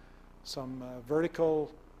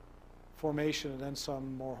vertical formation and then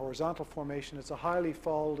some more horizontal formation. It's a highly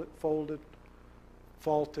faulted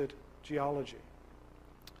geology.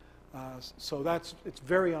 So it's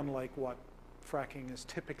very unlike what fracking is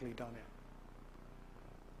typically done in.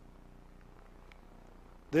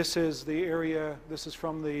 This is the area, this is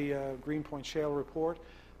from the Greenpoint Shale report.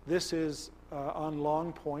 This is on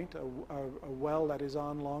Long Point, a well that is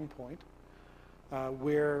on Long Point,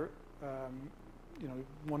 where,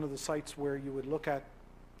 one of the sites where you would look at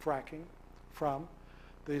fracking from.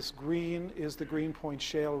 This green is the Greenpoint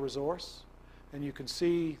Shale resource, and you can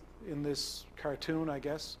see in this cartoon, I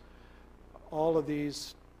guess, all of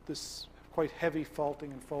this quite heavy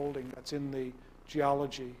faulting and folding that's in the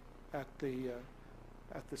geology at the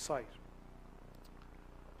site.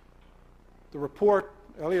 The report,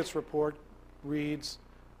 Elliott's report, reads,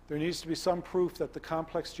 there needs to be some proof that the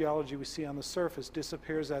complex geology we see on the surface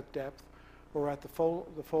disappears at depth, or at the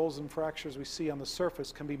folds and fractures we see on the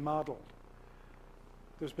surface can be modeled.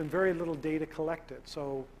 There's been very little data collected,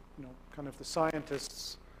 so kind of the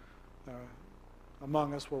scientists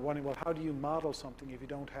among us were wondering, well, how do you model something if you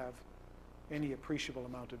don't have any appreciable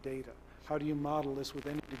amount of data? How do you model this with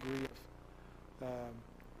any degree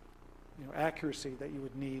of accuracy that you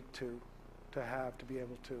would need to have to be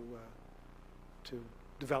able to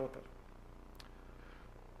develop it?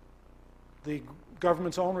 The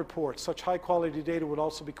government's own report, such high quality data would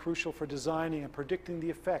also be crucial for designing and predicting the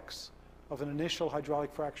effects of an initial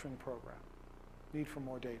hydraulic fracturing program. Need for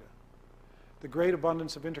more data. The great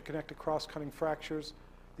abundance of interconnected cross-cutting fractures,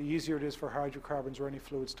 the easier it is for hydrocarbons or any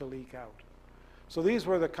fluids to leak out. So these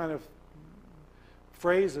were the kind of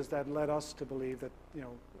phrases that led us to believe that,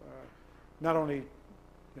 not only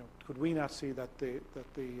could we not see that the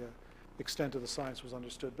extent of the science was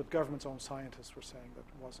understood, but government's own scientists were saying that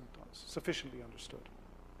it wasn't sufficiently understood.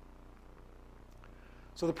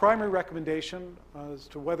 So the primary recommendation as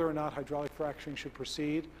to whether or not hydraulic fracturing should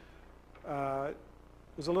proceed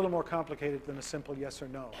was a little more complicated than a simple yes or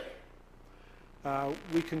no.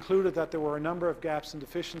 We concluded that there were a number of gaps and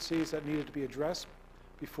deficiencies that needed to be addressed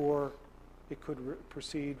before it could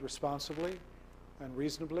proceed responsibly and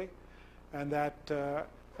reasonably, and that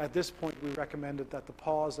at this point we recommended that the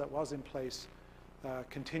pause that was in place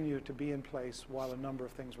continue to be in place while a number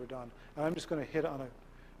of things were done. And I'm just going to hit on a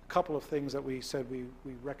couple of things that we said we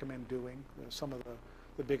recommend doing, some of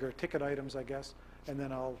the bigger ticket items, I guess, and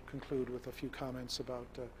then I'll conclude with a few comments about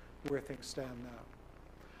where things stand now.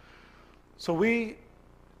 So we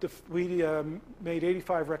made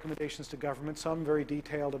 85 recommendations to government, some very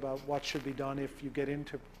detailed about what should be done if you get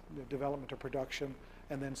into development or production,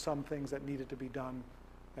 and then some things that needed to be done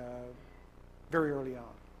very early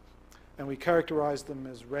on. And we characterized them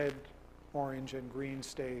as red, orange, and green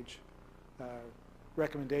stage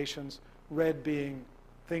recommendations. Red being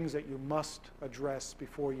things that you must address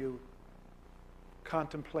before you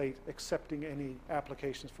contemplate accepting any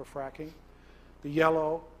applications for fracking. The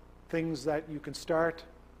yellow, things that you can start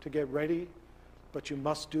to get ready, but you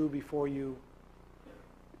must do before you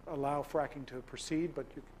allow fracking to proceed, but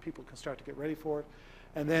people can start to get ready for it.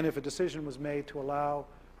 And then if a decision was made to allow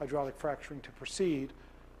hydraulic fracturing to proceed,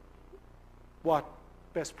 what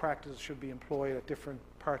best practices should be employed at different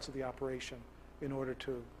parts of the operation in order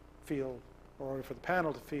to feel, or in order for the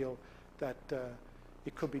panel to feel that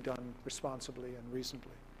it could be done responsibly and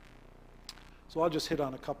reasonably. So I'll just hit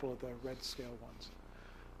on a couple of the red scale ones.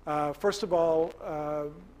 First of all,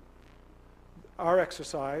 our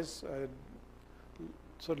exercise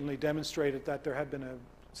certainly demonstrated that there had been a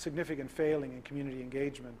significant failing in community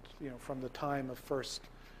engagement, from the time of first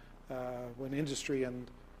when industry and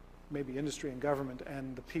maybe industry and government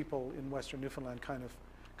and the people in Western Newfoundland kind of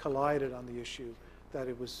collided on the issue, that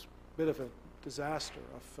it was a bit of a disaster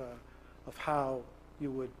of how you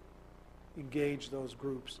would engage those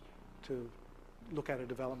groups to look at a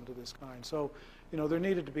development of this kind. So, there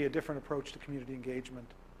needed to be a different approach to community engagement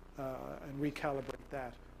and recalibrate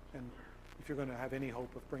that, and if you're going to have any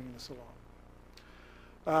hope of bringing this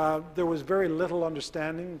along. There was very little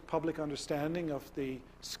public understanding of the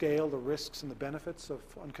scale, the risks, and the benefits of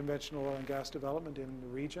unconventional oil and gas development in the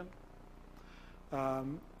region.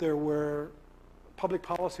 Public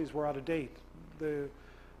policies were out of date. The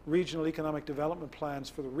regional economic development plans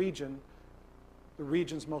for the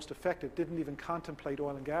regions most affected, didn't even contemplate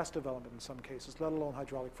oil and gas development in some cases, let alone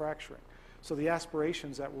hydraulic fracturing. So the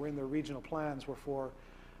aspirations that were in their regional plans were for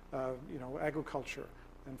agriculture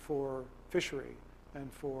and for fishery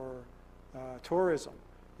and for tourism.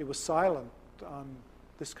 It was silent on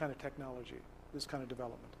this kind of technology. this kind of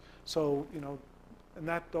development. So,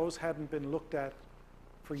 and those hadn't been looked at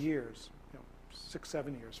for years, 6,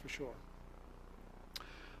 7 years for sure.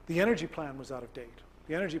 The energy plan was out of date.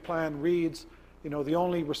 The energy plan reads, the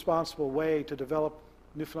only responsible way to develop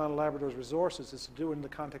Newfoundland and Labrador's resources is to do it in the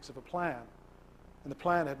context of a plan. And the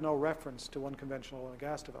plan had no reference to unconventional oil and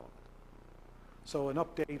gas development. So an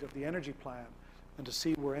update of the energy plan and to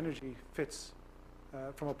see where energy fits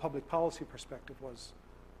from a public policy perspective was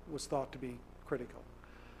thought to be critical.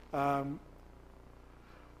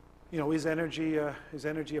 Is energy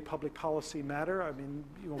a public policy matter? I mean,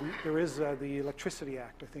 there is the Electricity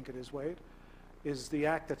Act, I think it is, Wade, is the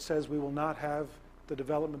act that says we will not have the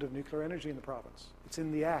development of nuclear energy in the province. It's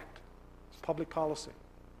in the act. It's public policy.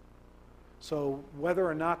 So whether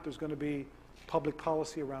or not there's going to be public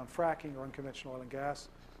policy around fracking or unconventional oil and gas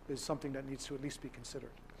is something that needs to at least be considered.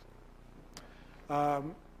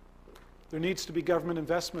 There needs to be government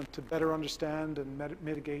investment to better understand and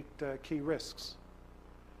mitigate key risks.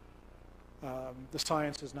 The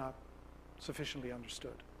science is not sufficiently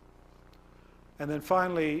understood. And then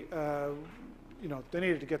finally, they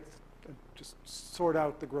needed to just sort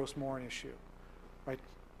out the Gross Morin issue, right?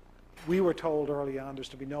 We were told early on there's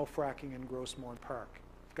to be no fracking in Gross Morin Park.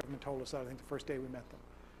 The government told us that, I think, the first day we met them.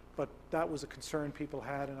 But that was a concern people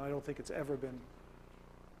had, and I don't think it's ever been,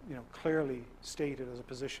 clearly stated as a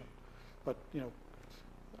position. But,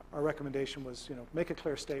 our recommendation was, make a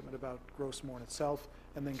clear statement about Gross Morin itself,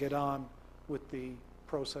 and then get on with the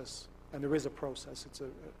process. And there is a process.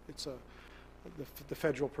 It's the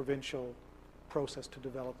federal provincial process to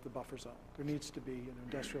develop the buffer zone. There needs to be an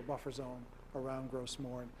industrial buffer zone around Gross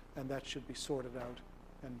Morin, and that should be sorted out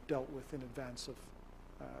and dealt with in advance of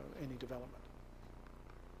any development.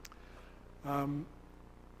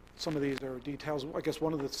 Some of these are details. I guess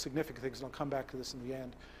one of the significant things, and I'll come back to this in the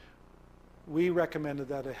end, we recommended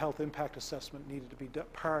that a health impact assessment needed to be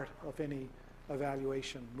part of any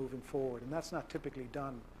evaluation moving forward, and that's not typically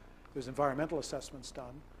done. There's environmental assessments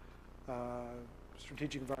done,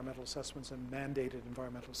 strategic environmental assessments and mandated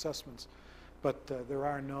environmental assessments, but there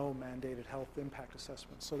are no mandated health impact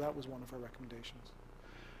assessments, so that was one of our recommendations.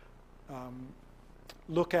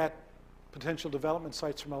 Look at potential development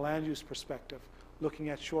sites from a land use perspective, looking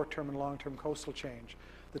at short-term and long-term coastal change.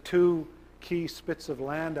 The two key spits of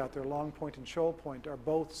land out there, Long Point and Shoal Point, are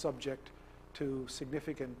both subject to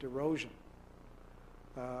significant erosion.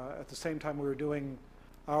 At the same time we were doing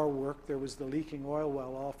our work, there was the leaking oil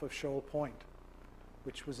well off of Shoal Point,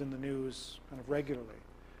 which was in the news kind of regularly.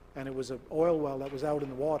 And it was an oil well that was out in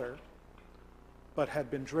the water, but had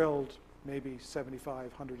been drilled maybe 75,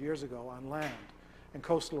 100 years ago on land. And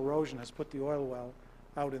coastal erosion has put the oil well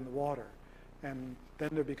out in the water. And then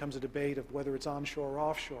there becomes a debate of whether it's onshore or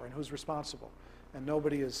offshore and who's responsible. And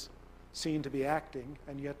nobody is seen to be acting,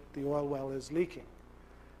 and yet the oil well is leaking.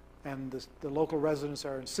 And the local residents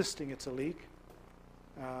are insisting it's a leak.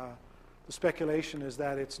 The speculation is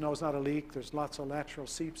that it's not a leak, there's lots of natural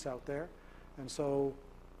seeps out there. And so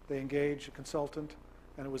they engage a consultant,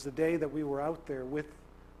 and it was the day that we were out there with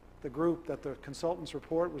the group that the consultant's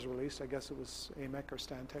report was released. I guess it was AMEC or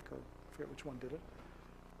Stantec, or I forget which one did it.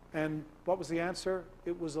 And what was the answer?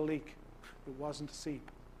 It was a leak. It wasn't a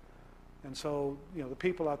seep. And so, the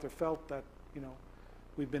people out there felt that,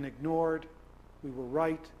 we've been ignored, we were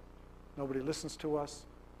right, nobody listens to us.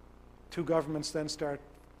 Two governments then start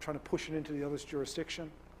trying to push it into the other's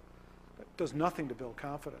jurisdiction. It does nothing to build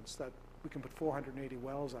confidence that we can put 480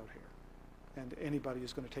 wells out here, and anybody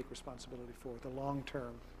is going to take responsibility for the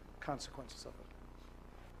long-term consequences of it.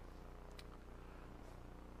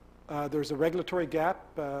 There's a regulatory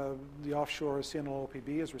gap. The offshore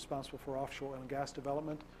CNLOPB is responsible for offshore oil and gas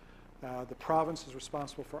development. The province is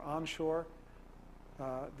responsible for onshore.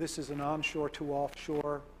 This is an onshore to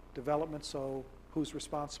offshore development, so who's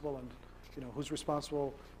responsible, and who's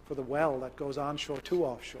responsible for the well that goes onshore to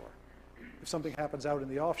offshore? If something happens out in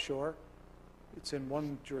the offshore, it's in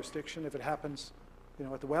one jurisdiction. If it happens,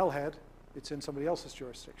 at the wellhead, it's in somebody else's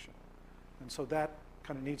jurisdiction. And so that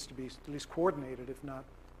kind of needs to be at least coordinated, if not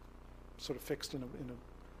sort of fixed in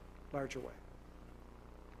a larger way.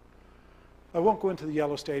 I won't go into the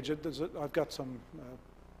yellow stage. I've got some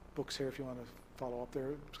books here if you want to follow up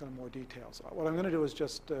there. It's kind of more details. What I'm going to do is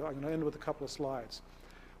just, I'm going to end with a couple of slides.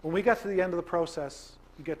 When we get to the end of the process,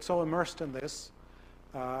 you get so immersed in this,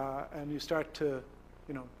 and you start to,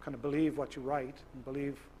 kind of believe what you write and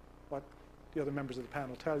believe what the other members of the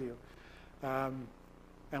panel tell you,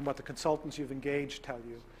 and what the consultants you've engaged tell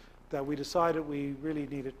you, that we decided we really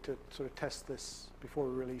needed to sort of test this before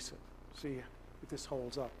we release it, see if this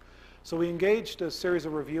holds up. So we engaged a series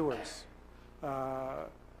of reviewers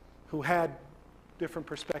who had different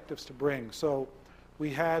perspectives to bring. So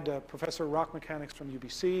we had Professor of Rock Mechanics from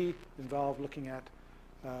UBC involved looking at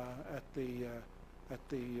the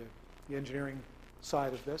engineering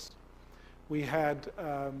side of this. We had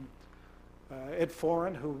Ed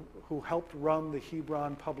Foran, who helped run the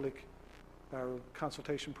Hebron public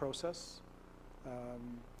consultation process.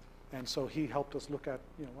 And so he helped us look at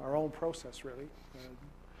our own process, really.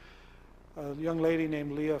 A young lady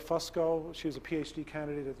named Leah Fusco, she was a PhD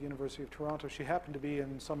candidate at the University of Toronto. She happened to be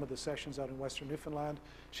in some of the sessions out in Western Newfoundland.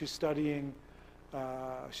 She's studying,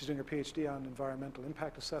 she's doing her PhD on environmental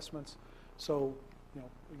impact assessments. So,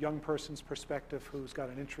 a young person's perspective who's got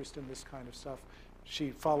an interest in this kind of stuff.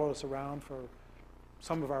 She followed us around for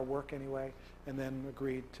some of our work anyway, and then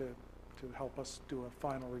agreed to help us do a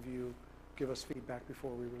final review, give us feedback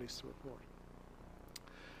before we release the report.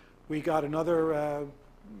 We got another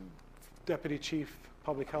Deputy Chief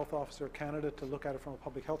Public Health Officer of Canada to look at it from a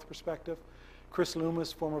public health perspective. Chris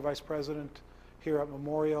Loomis, former Vice President here at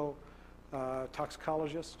Memorial,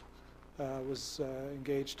 toxicologist, was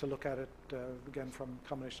engaged to look at it, again, from a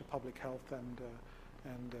combination of public health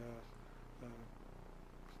and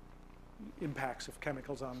impacts of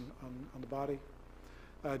chemicals on the body.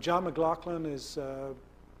 John McLaughlin is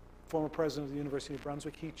former president of the University of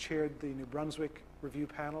Brunswick. He chaired the New Brunswick review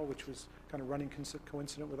panel, which was kind of running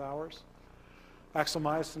coincident with ours. Axel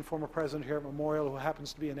Meissen, former president here at Memorial, who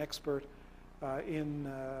happens to be an expert in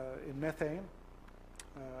methane.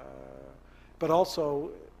 But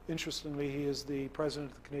also, interestingly, he is the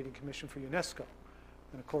president of the Canadian Commission for UNESCO.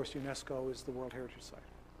 And of course, UNESCO is the World Heritage Site.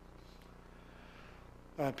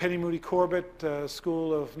 Penny Moody Corbett, Northern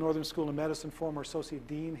School of Medicine, former Associate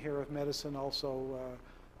Dean here of Medicine, also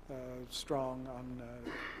strong on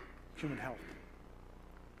human health.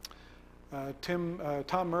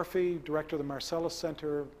 Tom Murphy, Director of the Marcellus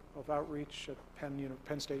Center of Outreach at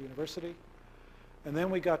Penn State University. And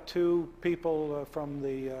then we got two people from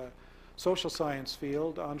the social science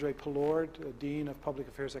field, Andre Pellord, Dean of Public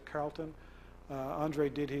Affairs at Carleton. Andre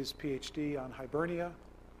did his PhD on Hibernia.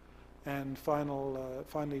 And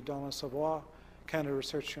finally, Donna Savoie, Canada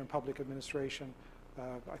Researcher in Public Administration,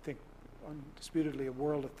 I think undisputedly a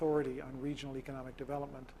world authority on regional economic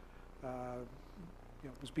development,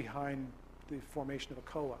 was behind the formation of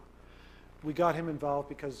ACOA. We got him involved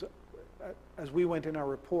because as we went in our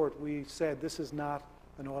report, we said this is not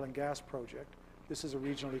an oil and gas project. This is a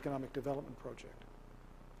regional economic development project.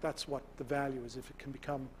 That's what the value is, if it can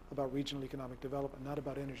become about regional economic development, not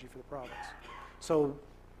about energy for the province. So,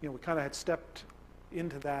 we kind of had stepped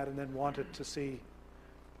into that and then wanted to see,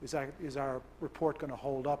 is our report going to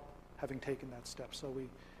hold up having taken that step? So we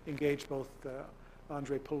engaged both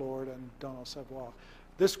Andre Pellord and Donald Savoie.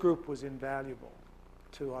 This group was invaluable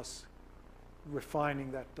to us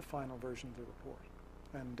refining the final version of the report.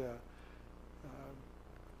 And,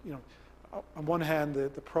 on one hand,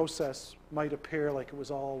 the process might appear like it was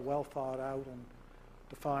all well thought out and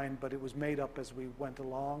defined, but it was made up as we went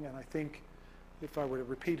along. And I think if I were to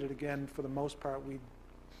repeat it again, for the most part, we'd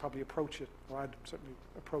probably approach it, or I'd certainly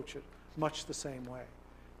approach it, much the same way.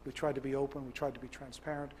 We tried to be open, we tried to be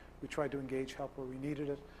transparent, we tried to engage help where we needed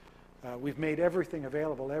it. We've made everything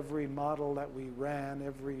available. Every model that we ran,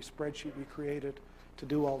 every spreadsheet we created to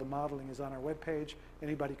do all the modeling is on our webpage.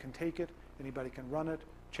 Anybody can take it, anybody can run it,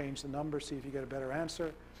 change the numbers, see if you get a better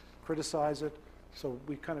answer, criticize it. So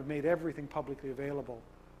we kind of made everything publicly available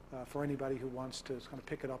for anybody who wants to kind of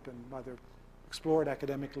pick it up and either explore it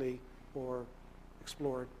academically or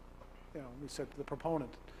explore it, we said to the proponent,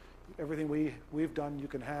 everything we've done you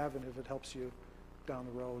can have, and if it helps you down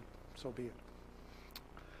the road, so be it.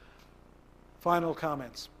 Final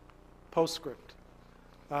comments. Postscript.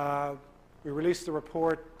 We released the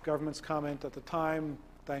report, government's comment at the time,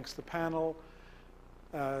 thanks to the panel.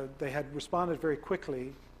 They had responded very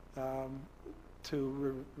quickly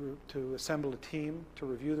to assemble a team to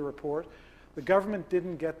review the report. The government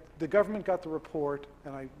got the report,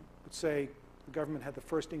 and I would say the government had the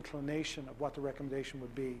first inclination of what the recommendation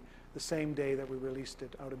would be the same day that we released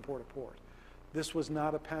it out in Port-au-Port. This was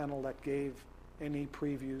not a panel that gave any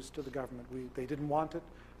previews to the government. They didn't want it,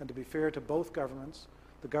 and to be fair to both governments,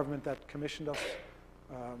 the government that commissioned us,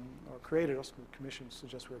 or created us, the commission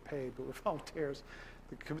suggests we were paid, but we're volunteers.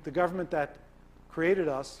 The government that created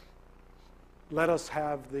us let us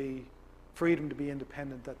have the freedom to be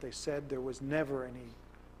independent that they said. There was never any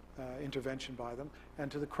intervention by them. And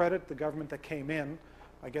to the credit, the government that came in,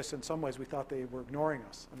 I guess in some ways we thought they were ignoring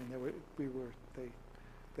us. I mean,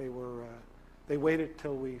 they waited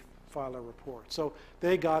till we filed our report. So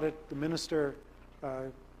they got it. The minister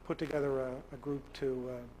put together a group to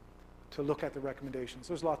to look at the recommendations.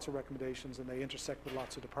 There's lots of recommendations, and they intersect with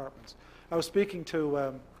lots of departments. I was speaking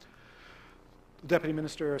to Deputy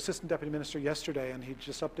Minister, Assistant Deputy Minister yesterday, and he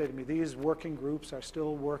just updated me. These working groups are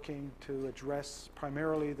still working to address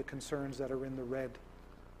primarily the concerns that are in the red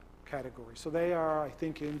category. So they are, I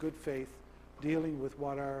think, in good faith, dealing with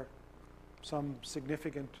what are some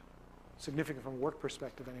significant from a work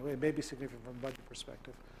perspective anyway, it may be significant from a budget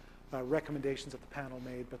perspective, recommendations that the panel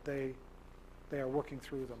made, but they are working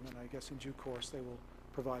through them, and I guess in due course they will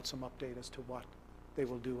provide some update as to what they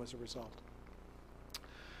will do as a result.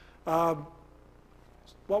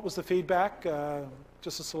 What was the feedback?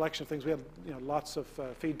 Just a selection of things. We had lots of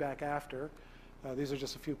feedback after. These are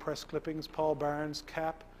just a few press clippings. Paul Barnes,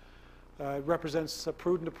 CAP, represents a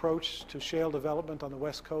prudent approach to shale development on the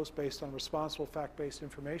West Coast based on responsible fact-based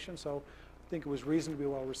information. So I think it was reasonably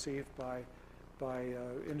well received by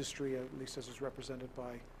industry, at least as is represented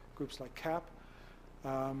by groups like CAP.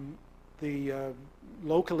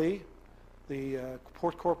 Locally, the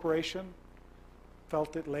Port Corporation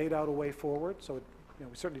felt it laid out a way forward, so it,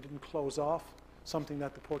 we certainly didn't close off something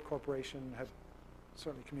that the Port Corporation had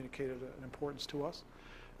certainly communicated an importance to us.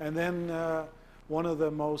 And then one of the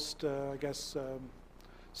most, I guess,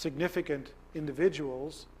 significant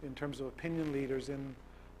individuals in terms of opinion leaders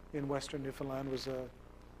in Western Newfoundland was a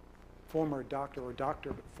former doctor,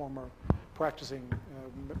 but former practicing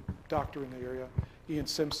doctor in the area, Ian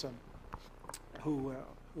Simpson, who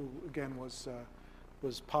again was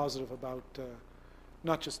positive about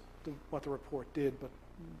not just what the report did, but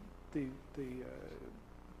the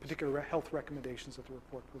particular health recommendations that the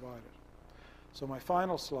report provided. So my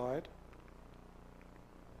final slide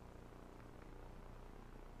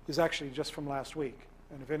is actually just from last week.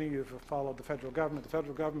 And if any of you have followed the federal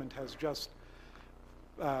government has just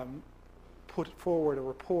put forward a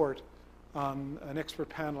report on an expert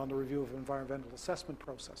panel on the review of environmental assessment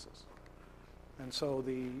processes. And so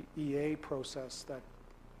the EA process that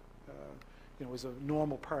is a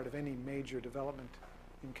normal part of any major development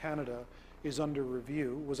in Canada is under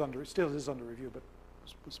review, still is under review, but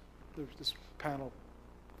this panel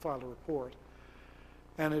filed a report.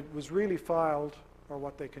 And it was really filed, or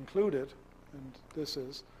what they concluded, and this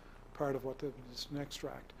is part of what this is an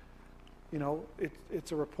extract.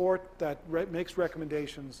 It's a report that makes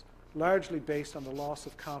recommendations largely based on the loss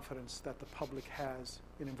of confidence that the public has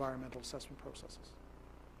in environmental assessment processes.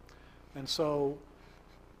 And so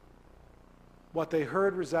what they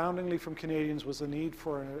heard resoundingly from Canadians was the need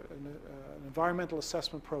for an environmental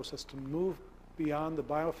assessment process to move beyond the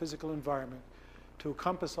biophysical environment to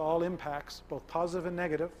encompass all impacts, both positive and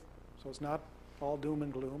negative. So it's not all doom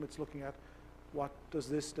and gloom. It's looking at what does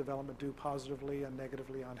this development do positively and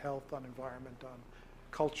negatively on health, on environment, on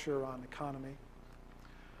culture, on economy.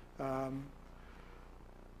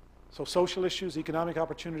 So social issues, economic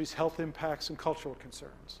opportunities, health impacts, and cultural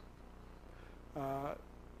concerns.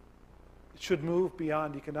 It should move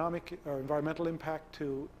beyond economic or environmental impact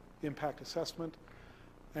to impact assessment,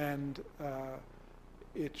 and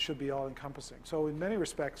it should be all-encompassing. So in many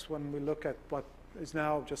respects, when we look at what is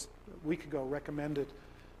now just a week ago recommended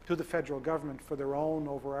to the federal government for their own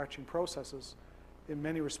overarching processes, in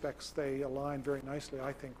many respects they align very nicely,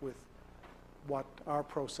 I think, with what our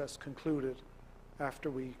process concluded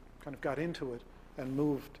after we kind of got into it and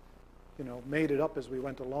moved, made it up as we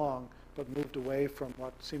went along, but moved away from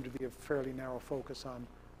what seemed to be a fairly narrow focus on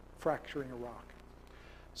fracturing a rock.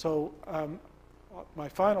 So my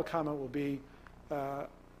final comment will be,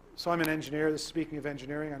 so I'm an engineer. This is speaking of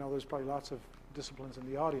engineering. I know there's probably lots of disciplines in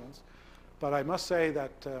the audience, but I must say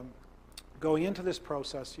that going into this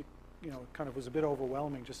process, it kind of was a bit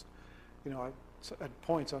overwhelming. Just, at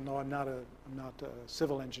points, although I'm not a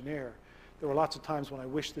civil engineer, there were lots of times when I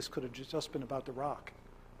wished this could have just been about the rock.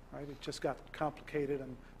 Right? It just got complicated,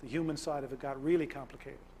 and the human side of it got really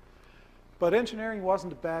complicated. But engineering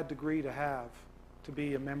wasn't a bad degree to have to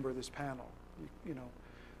be a member of this panel.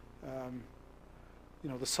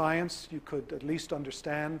 The science, you could at least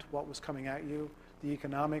understand what was coming at you. The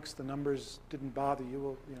economics, the numbers didn't bother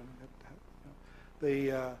you.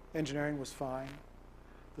 The engineering was fine.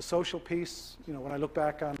 The social piece, when I look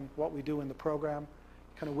back on what we do in the program,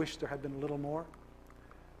 kind of wish there had been a little more.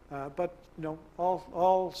 But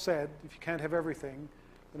all said, if you can't have everything,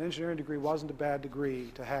 an engineering degree wasn't a bad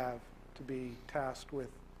degree to have to be tasked with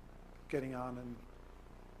getting on and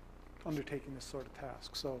undertaking this sort of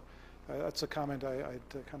task. So that's a comment I'd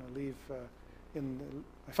kind of leave in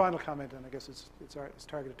my final comment, and I guess it's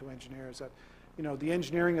targeted to engineers, that the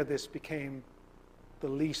engineering of this became the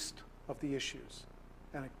least of the issues,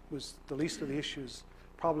 and it was the least of the issues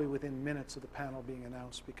probably within minutes of the panel being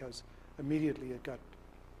announced, because immediately it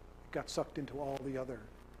got sucked into all the other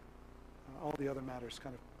All the other matters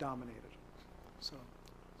kind of dominated. So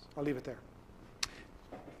I'll leave it there.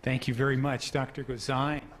 Thank you very much, Dr.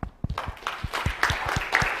 Gozine.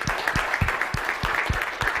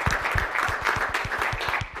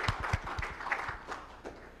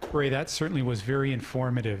 Ray, that certainly was very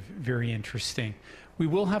informative, very interesting. We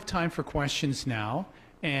will have time for questions now.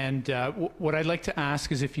 And what I'd like to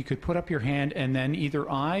ask is if you could put up your hand, and then either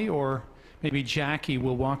I or maybe Jackie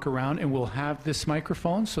will walk around and we'll have this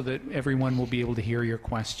microphone so that everyone will be able to hear your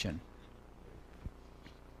question.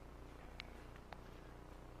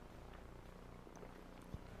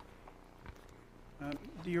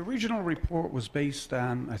 The original report was based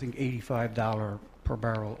on, I think, $85 per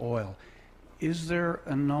barrel oil. Is there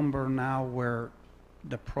a number now where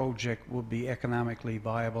the project will be economically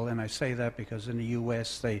viable? And I say that because in the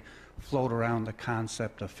U.S. they float around the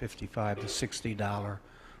concept of $55 to $60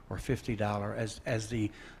 or $50 as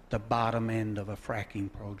the bottom end of a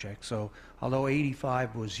fracking project. So although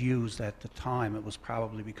 85 was used at the time, it was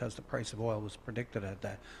probably because the price of oil was predicted at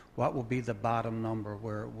that. What would be the bottom number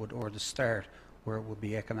where it would, or the start, where it would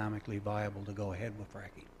be economically viable to go ahead with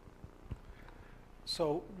fracking?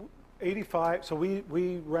 So 85, so we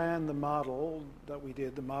ran the model that we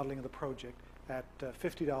did, the modeling of the project, at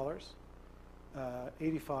 $50,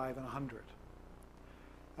 85, and 100.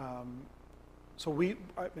 So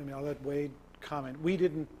I'll let Wade comment. We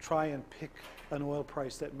didn't try and pick an oil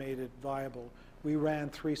price that made it viable. We ran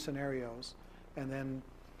 3 scenarios and then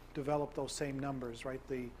developed those same numbers, right?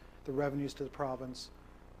 The revenues to the province,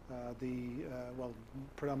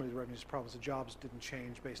 predominantly the revenues to the province. The jobs didn't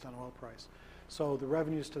change based on oil price. So the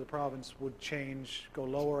revenues to the province would change, go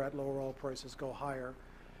lower at lower oil prices, go higher.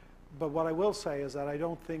 But what I will say is that I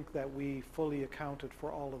don't think that we fully accounted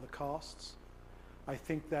for all of the costs. I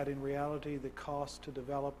think that in reality, the cost to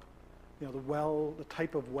develop, the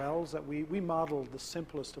type of wells that we modeled the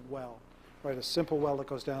simplest of well, right? A simple well that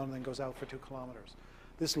goes down and then goes out for 2 kilometers.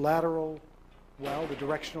 This lateral well, the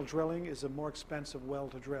directional drilling, is a more expensive well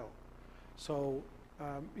to drill. So,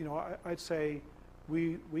 I'd say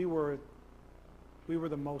we were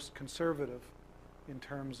the most conservative in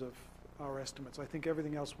terms of our estimates. I think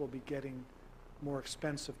everything else will be getting more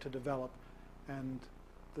expensive to develop, and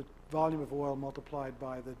the volume of oil multiplied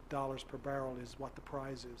by the dollars per barrel is what the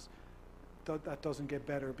prize is. That doesn't get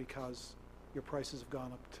better because your prices have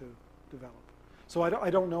gone up to develop. So I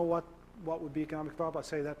don't know what would be economic viable. I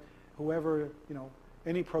say that whoever,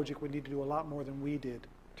 any project would need to do a lot more than we did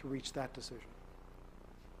to reach that decision.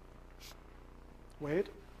 Wade?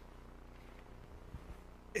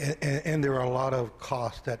 And there are a lot of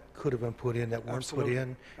costs that could have been put in that weren't Absolutely. put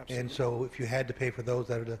in. Absolutely. And so if you had to pay for those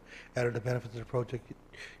that are the benefits of the project,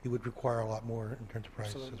 you would require a lot more in terms of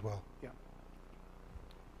prices Absolutely. as well. Yeah.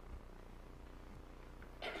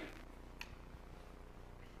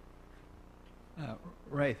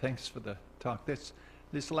 Ray, thanks for the talk. This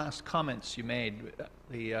last comments you made,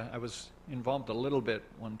 I was involved a little bit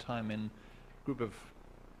one time in a group of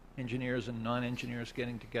engineers and non-engineers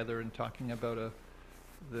getting together and talking about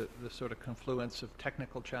the sort of confluence of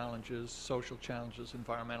technical challenges, social challenges,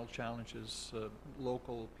 environmental challenges,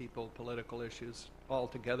 local people, political issues, all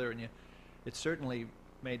together. And it certainly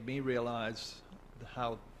made me realize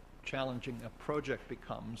how challenging a project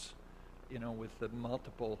becomes, with the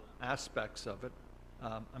multiple aspects of it.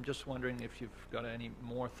 I'm just wondering if you've got any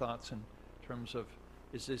more thoughts in terms of,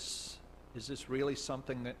 is this really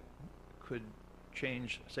something that could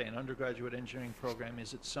change, say, an undergraduate engineering program?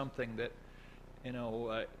 Is it something that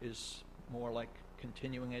is more like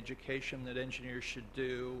continuing education that engineers should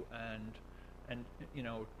do? And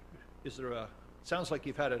is there it sounds like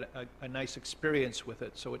you've had a nice experience with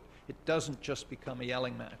it, so it doesn't just become a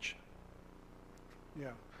yelling match.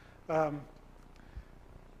 Yeah.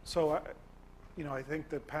 I think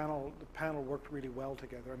the panel worked really well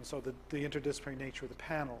together, and so the interdisciplinary nature of the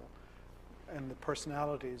panel and the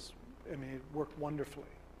personalities, it worked wonderfully.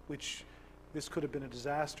 Which this could have been a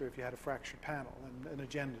disaster if you had a fractured panel and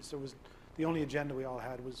agendas. So the only agenda we all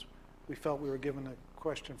had was we felt we were given a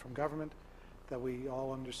question from government that we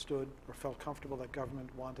all understood or felt comfortable that government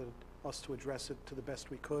wanted us to address it to the best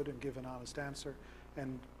we could and give an honest answer.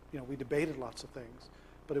 And we debated lots of things,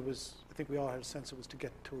 but I think we all had a sense it was to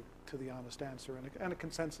get to the honest answer and a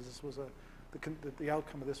consensus. This was the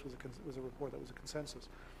outcome of this was a report that was a consensus.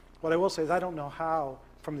 What I will say is I don't know how,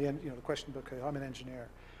 from the question, okay, I'm an engineer.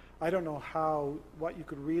 I don't know what you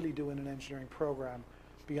could really do in an engineering program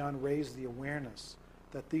beyond raise the awareness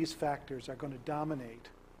that these factors are going to dominate,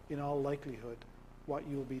 in all likelihood, what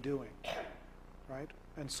you'll be doing, right?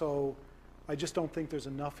 And so I just don't think there's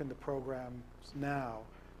enough in the programs now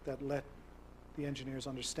that let the engineers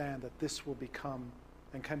understand that this will become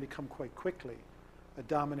and can become quite quickly a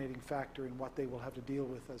dominating factor in what they will have to deal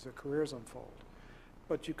with as their careers unfold.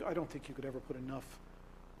 But I don't think you could ever put enough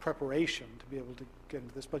preparation to be able to get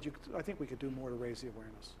into this, but I think we could do more to raise the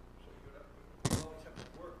awareness. So you always have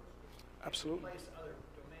to work. Absolutely. Replace other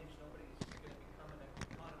domains. Nobody's going to become an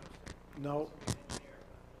economist. No. An engineer,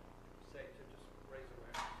 say, to just raise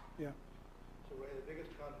awareness. Yeah. So Ray, the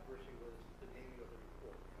biggest controversy was the naming of the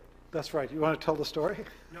report, right? That's right. You want to tell the story?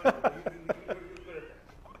 No, you put it there.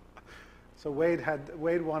 So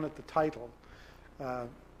Wade wanted the title,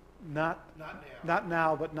 not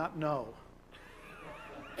now, but not no.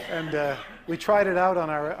 And we tried it out on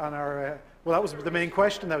our well, that was the main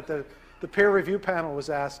question that the peer review panel was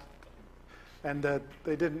asked, and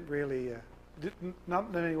they didn't really,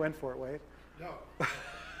 not many went for it, Wade. No. We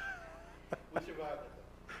survived it,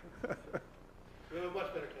 though. We have a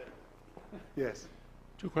much better title. Yes.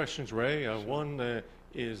 Two questions, Ray. One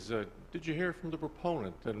is, did you hear from the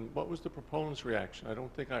proponent, and what was the proponent's reaction? I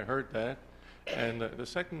don't think I heard that. And the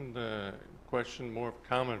second question, more of a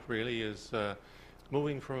comment really, is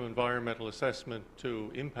moving from environmental assessment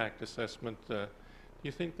to impact assessment. Do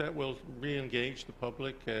you think that will re-engage the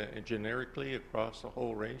public generically across a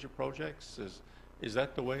whole range of projects? Is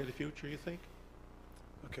that the way of the future, you think?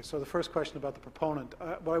 Okay, so the first question about the proponent.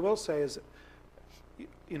 What I will say is,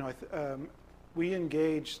 you know, we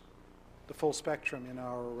engaged the full spectrum in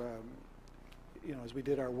our, you know, as we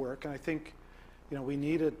did our work, and I think, you know, we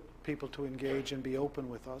needed people to engage and be open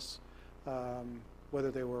with us, whether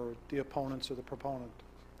they were the opponents or the proponent.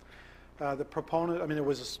 The proponent, I mean, there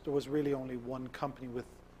was really only one company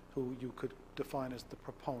who you could define as the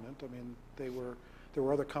proponent. I mean, there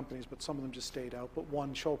were other companies, but some of them just stayed out. But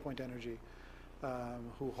one, Shoal Point Energy,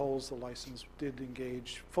 who holds the license, did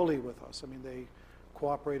engage fully with us. I mean, they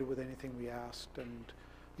cooperated with anything we asked and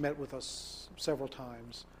met with us several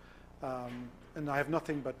times. And I have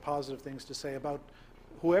nothing but positive things to say about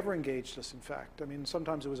whoever engaged us, in fact. I mean,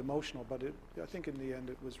 sometimes it was emotional, but I think in the end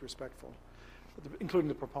it was respectful, including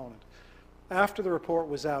the proponent. After the report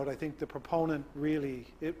was out, I think the proponent really,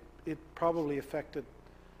 it probably affected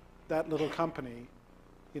that little company,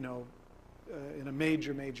 you know, in a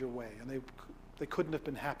major, major way. And they couldn't have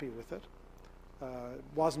been happy with it. It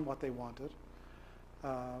wasn't what they wanted.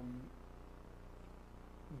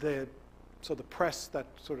 So the press that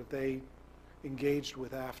sort of they engaged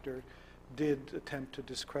with after did attempt to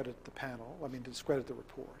discredit the panel, I mean, to discredit the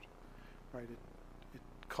report, right? It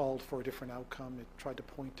called for a different outcome. It tried to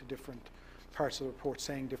point to different parts of the report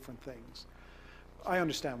saying different things. I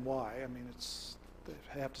understand why. I mean,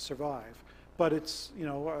 they have to survive. But it's, you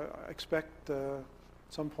know, I expect at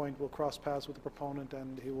some point we'll cross paths with the proponent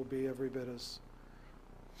and he will be every bit as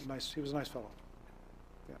nice. He was a nice fellow.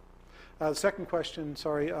 Yeah. The second question,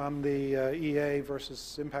 sorry, on the EA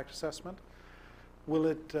versus impact assessment. Will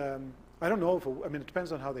it, I don't know if, I mean, it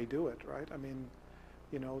depends on how they do it, right? I mean,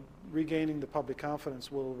 you know, regaining the public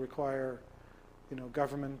confidence will require, you know,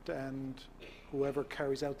 government and whoever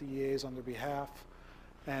carries out the EAs on their behalf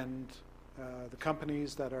and the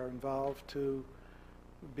companies that are involved to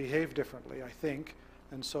behave differently, I think.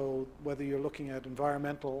 And so whether you're looking at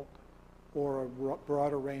environmental or a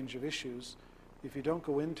broader range of issues, if you don't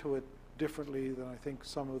go into it differently than I think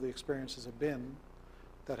some of the experiences have been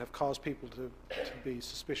that have caused people to be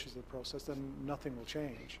suspicious of the process, then nothing will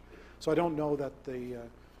change. So I don't know that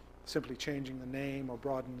simply changing the name or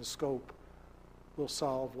broadening the scope will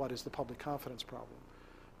solve what is the public confidence problem.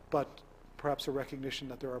 But perhaps a recognition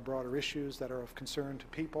that there are broader issues that are of concern to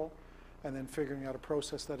people, and then figuring out a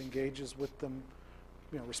process that engages with them,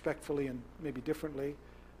 you know, respectfully and maybe differently.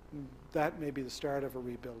 That may be the start of a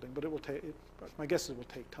rebuilding, but it will take. My guess is it will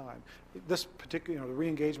take time. This particular, you know, the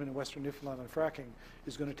re-engagement in Western Newfoundland on fracking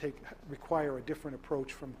is going to require a different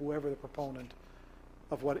approach from whoever the proponent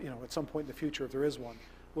of what, you know, at some point in the future, if there is one,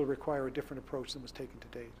 will require a different approach than was taken to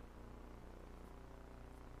date.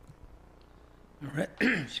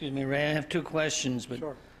 Excuse me, Ray. I have two questions, but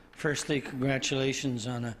Sure. Firstly, congratulations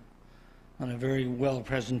on a very well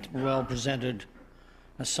presented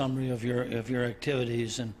a summary of your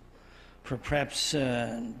activities and for perhaps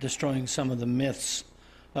destroying some of the myths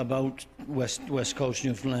about West Coast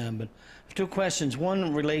Newfoundland. But I have two questions.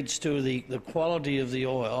 One relates to the quality of the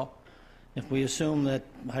oil. If we assume that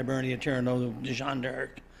Hibernia, Terranova, Jeanne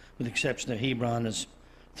d'Arc, with the exception of Hebron, is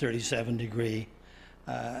 37 degree,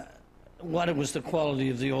 what was the quality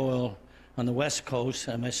of the oil on the West Coast?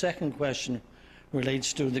 And my second question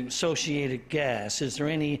relates to the associated gas. Is there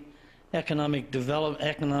any economic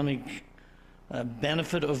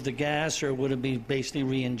benefit of the gas, or would it be basically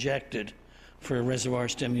re-injected for reservoir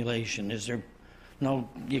stimulation? Is there no,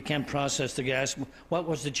 you can't process the gas? What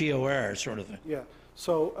was the GOR sort of thing? Yeah.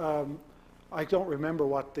 So I don't remember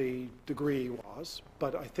what the degree was,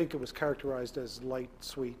 but I think it was characterized as light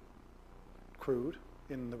sweet crude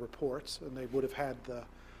in the reports, and they would have had the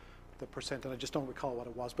percent, and I just don't recall what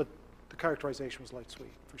it was, but the characterization was light sweet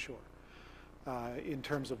for sure, in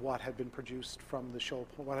terms of what had been produced from the Shoal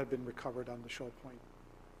Point, what had been recovered on the Shoal Point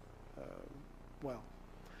well.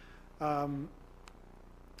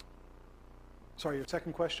 Sorry, your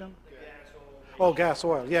second question? Oh, gas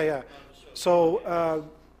oil. Yeah, yeah. So, I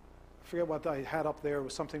forget what I had up there. It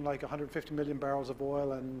was something like 150 million barrels of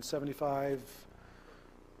oil and 75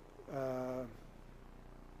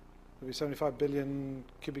 billion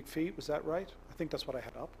cubic feet. Was that right? I think that's what I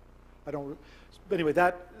had up. I don't. But anyway,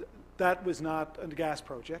 that was not a gas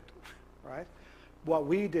project, right? What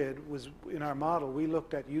we did was, in our model, we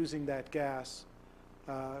looked at using that gas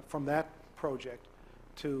from that project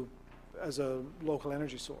as a local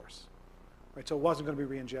energy source, right? So it wasn't going to be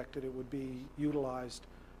reinjected; it would be utilized,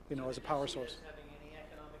 as a power source. Having any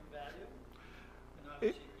economic value? And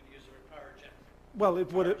obviously, you're going to use it for power generation. Well,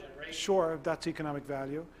 it would. Sure, that's economic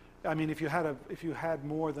value. I mean, if you had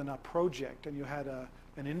more than a project and you had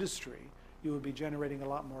an industry, you would be generating a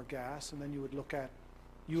lot more gas, and then you would look at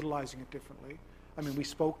utilizing it differently. I mean, we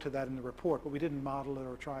spoke to that in the report, but we didn't model it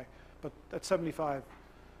or try. But at 75,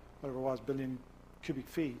 whatever it was, billion cubic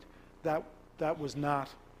feet, that was not,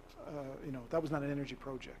 that was not an energy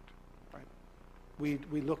project, right?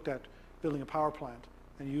 We looked at building a power plant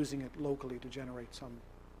and using it locally to generate some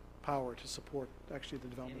power to support actually the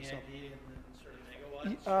development itself. Any idea in sort of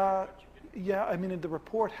megawatts? Yeah, I mean, the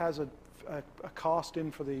report has a cost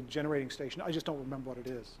in for the generating station. I just don't remember what it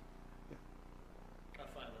is. I'll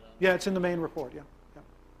find it out. Yeah, it's in the main report, yeah.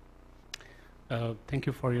 Thank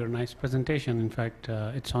you for your nice presentation. In fact,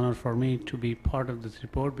 it's an honor for me to be part of this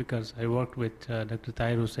report because I worked with Dr.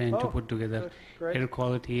 Tahir Hussain to put together air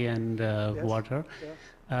quality and water.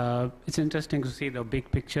 Yeah. It's interesting to see the big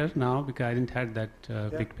picture now because I didn't have that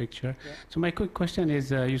big picture. Yeah. So my quick question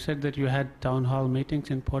is, you said that you had town hall meetings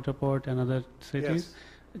in Port-au-Port and other cities.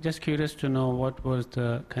 Yes. Just curious to know what was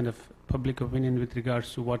the kind of public opinion with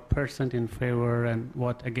regards to what percent in favor and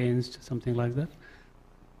what against, something like that?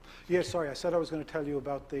 Yeah, sorry, I said I was going to tell you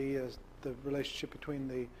about the relationship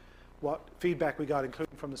between what feedback we got,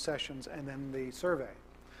 including from the sessions, and then the survey.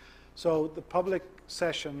 So the public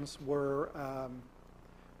sessions were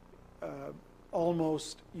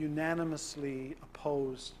almost unanimously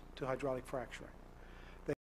opposed to hydraulic fracturing.